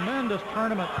 Some tremendous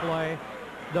tournament play.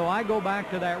 Though I go back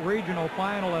to that regional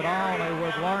final at Olney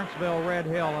with Lawrenceville Red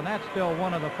Hill, and that's still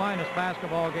one of the finest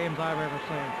basketball games I've ever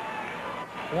seen.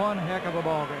 One heck of a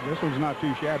ball game. This one's not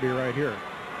too shabby right here.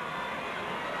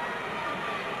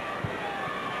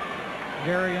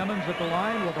 Gary Emmons at the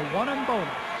line with a 1 and bonus.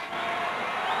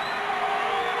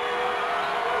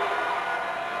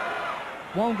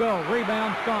 Won't go.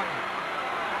 Rebound Staunton.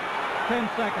 10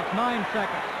 seconds, 9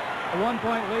 seconds. A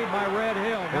 1-point lead by Red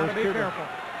Hill. Got to be careful.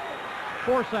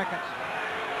 4 seconds.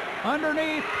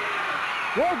 Underneath.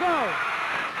 Won't go.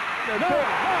 No.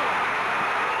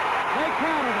 They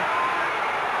counted it.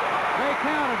 They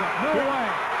counted it. No way.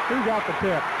 Who got the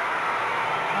tip?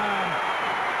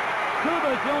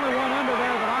 Cuba's the only one under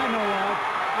there that I know of.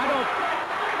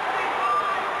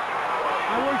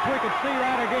 I wish we could see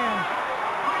that again.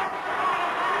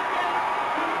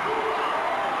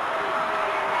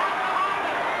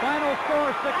 Final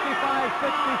score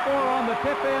 65-64 on the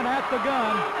tip-in at the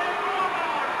gun.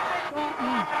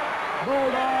 Staunton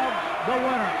Bulldogs the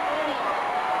winner.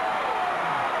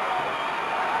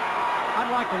 I'd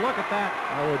like to look at that.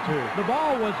 I would too. The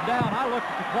ball was down. I looked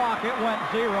at the clock. It went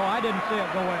 0. I didn't see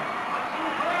it go in.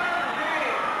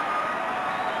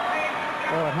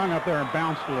 Well, it hung up there and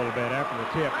bounced a little bit after the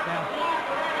tip. Yeah.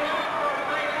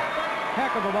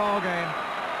 Heck of a ball game.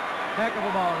 Heck of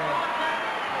a ball game.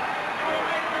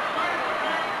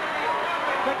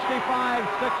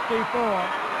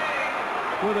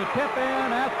 65-64. With a tip in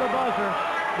at the buzzer,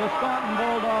 the Staunton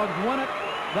Bulldogs win it.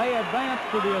 They advance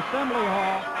to the Assembly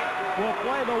Hall. Will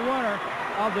play the winner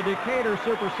of the Decatur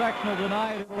Supersectional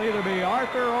tonight. It will either be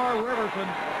Arthur or Riverton.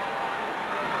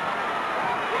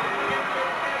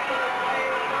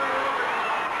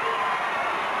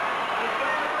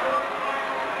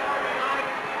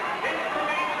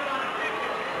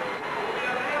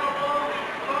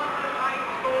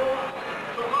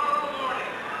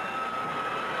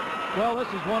 Well,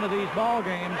 this is one of these ball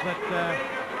games that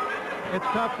it's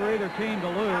tough for either team to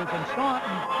lose, and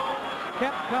Staunton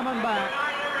kept coming back.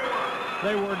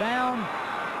 They were down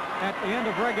at the end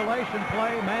of regulation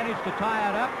play, managed to tie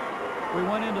it up. We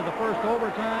went into the first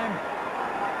overtime.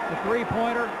 The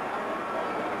three-pointer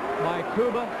by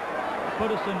Cuba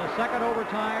put us in the second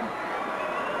overtime.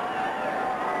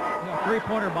 No,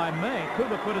 three-pointer by May.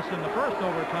 Cuba put us in the first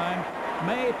overtime.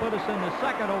 May put us in the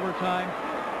second overtime.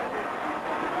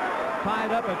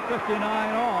 Tied up at 59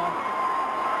 all.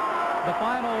 The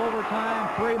final overtime,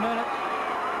 3 minutes,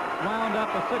 wound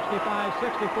up a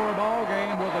 65-64 ball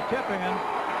game with a tip-in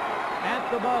at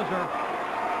the buzzer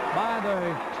by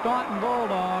the Staunton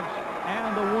Bulldogs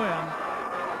and the win.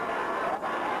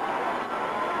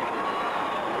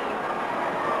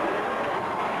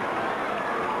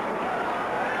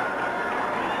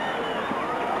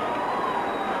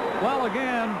 Well,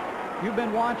 again, you've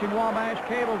been watching Wabash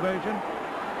Cablevision,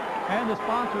 and the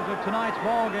sponsors of tonight's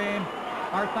ball game.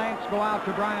 Our thanks go out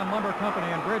to Bryan Lumber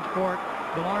Company in Bridgeport,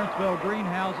 the Lawrenceville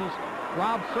Greenhouses,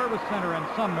 Robb Service Center in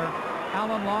Sumner,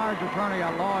 Alan Large, attorney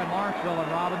at law in Lawrenceville and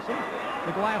Robinson,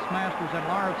 the Glassmasters in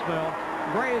Lawrenceville,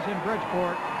 Gray's in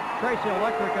Bridgeport, Tracy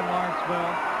Electric in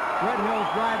Lawrenceville, Red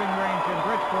Hills Driving Range in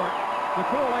Bridgeport, the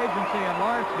Cool Agency in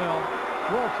Lawrenceville,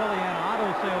 Wolf Cilliana Auto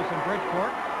Sales in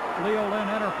Bridgeport, Leo Lynn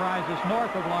Enterprises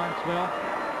north of Lawrenceville,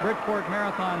 Bridgeport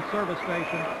Marathon Service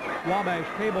Station, Wabash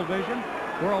Cablevision,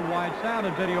 Worldwide Sound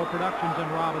and Video Productions in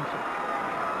Robinson.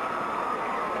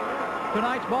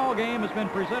 Tonight's ball game has been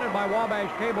presented by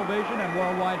Wabash Cablevision and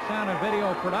Worldwide Sound and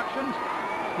Video Productions.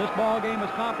 This ball game is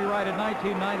copyrighted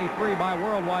 1993 by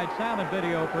Worldwide Sound and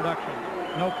Video Productions.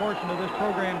 No portion of this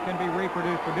program can be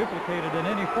reproduced or duplicated in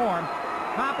any form.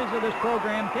 Copies of this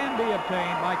program can be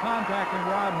obtained by contacting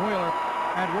Ron Wheeler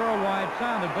at Worldwide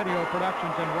Sound and Video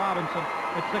Productions in Robinson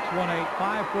at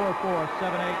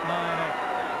 618-544-7898.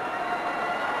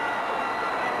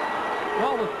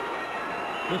 Well,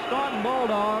 the Staunton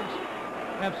Bulldogs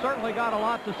have certainly got a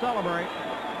lot to celebrate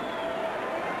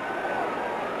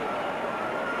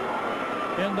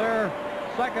in their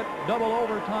second double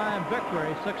overtime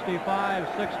victory,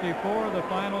 65-64, the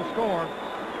final score.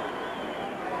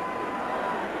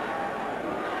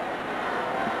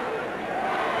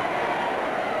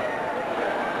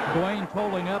 Dwayne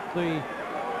tolling up the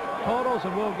totals,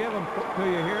 and we'll give them to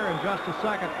you here in just a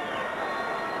second.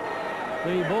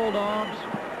 The Bulldogs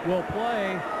will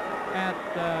play at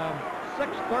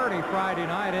 6:30 Friday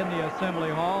night in the Assembly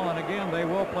Hall, and again they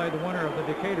will play the winner of the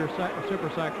Decatur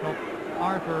Supersectional,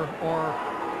 Arthur or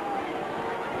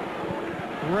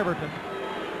Riverton.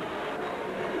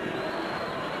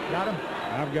 Got him?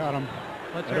 I've got him.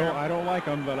 I don't like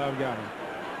them, but I've got them.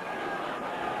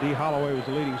 D. Holloway was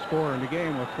the leading scorer in the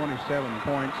game with 27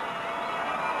 points.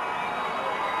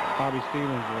 Bobby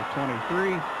Stevens with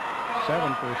 23,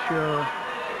 7 for Shearer,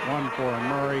 1 for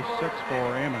Murray, 6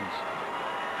 for Emmons.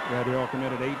 Red Hill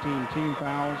committed 18 team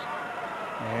fouls.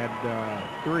 They had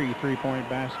 3 three-point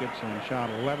baskets and shot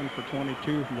 11 for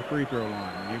 22 from the free throw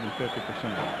line, even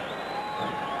 50%.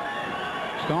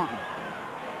 Staunton,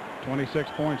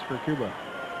 26 points for Cuba.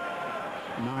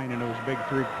 9 in those big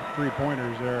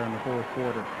three-pointers there in the fourth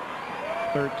quarter.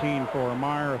 13 for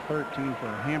Meyer, 13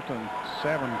 for Hampton,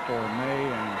 7 for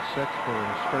May, and 6 for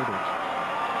Skirtage.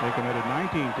 They committed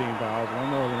 19 team fouls,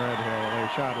 one more than Red Hill. They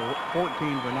shot 14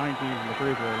 for 19 from the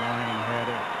free throw line and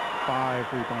had 5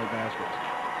 three-point baskets.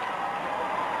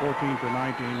 14 for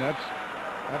 19. That's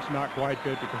not quite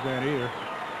 50% either.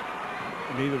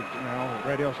 Neither,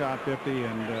 Red Hill shot 50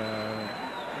 and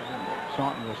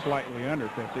Staunton was slightly under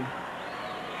 50.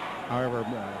 However,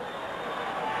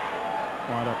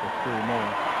 wound up with 3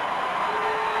 more.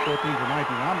 14 for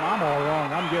 19. I'm all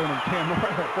wrong. I'm giving them 10 more.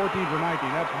 14 for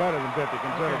 19. That's better than 50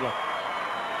 considerably.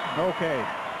 Okay.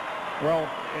 Well,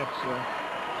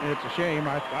 it's a shame.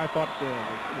 I thought the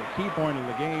key point of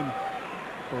the game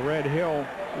for Red Hill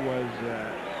was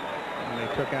when they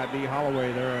took out D.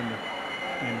 Holloway there in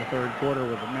the third quarter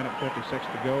with 1:56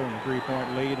 to go and a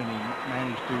 3-point lead, and he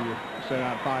managed to set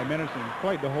out 5 minutes and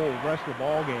played the whole rest of the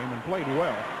ball game and played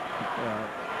well.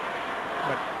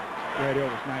 But Red Hill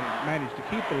managed to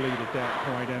keep the lead at that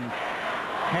point, and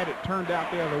had it turned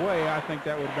out the other way, I think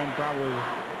that would have been probably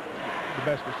the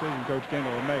best decision Coach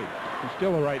Kendall had made. It's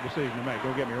still the right decision to make.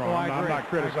 Don't get me wrong. I'm not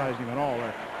criticizing him at all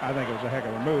there. I think it was a heck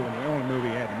of a move, and the only move he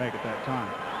had to make at that time.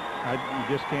 You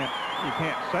just can't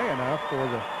say enough for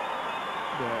the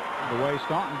way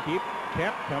Staunton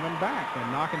kept coming back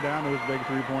and knocking down those big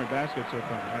 3-point baskets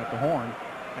at the horn.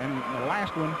 And the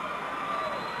last one,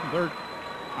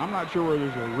 I'm not sure where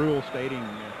there's a rule stating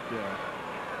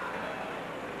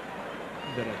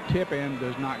that a tip-in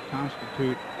does not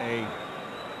constitute a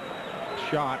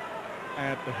shot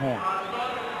at the horn.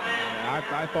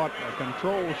 I thought a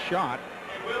controlled shot,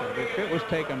 if it was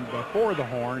taken before the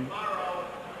horn,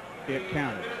 it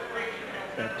counted.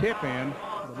 A tip-in,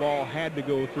 The ball had to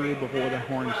go through before the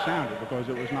horn sounded because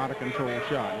it was not a controlled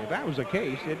shot. If that was the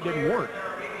case, it didn't work.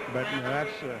 But you know,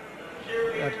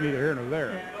 that's neither here nor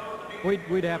there.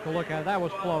 We'd have to look at it. That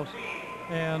was close.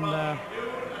 And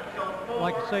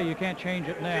like I say, you can't change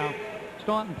it now.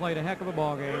 Staunton played a heck of a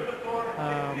ball game.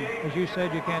 As you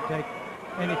said, you can't take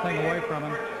anything away from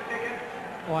him.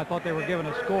 Oh, I thought they were giving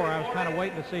a score. I was kind of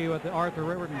waiting to see what the Arthur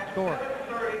Riverton score.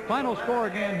 Final score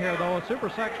again here, though, a super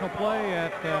sectional play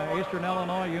at Eastern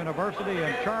Illinois University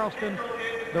in Charleston.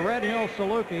 The Red Hill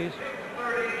Salukis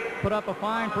put up a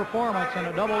fine performance in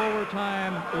a double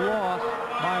overtime loss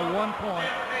by 1 point.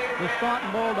 The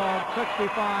Staunton Bulldogs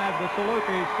 65, the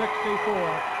Salukis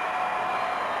 64.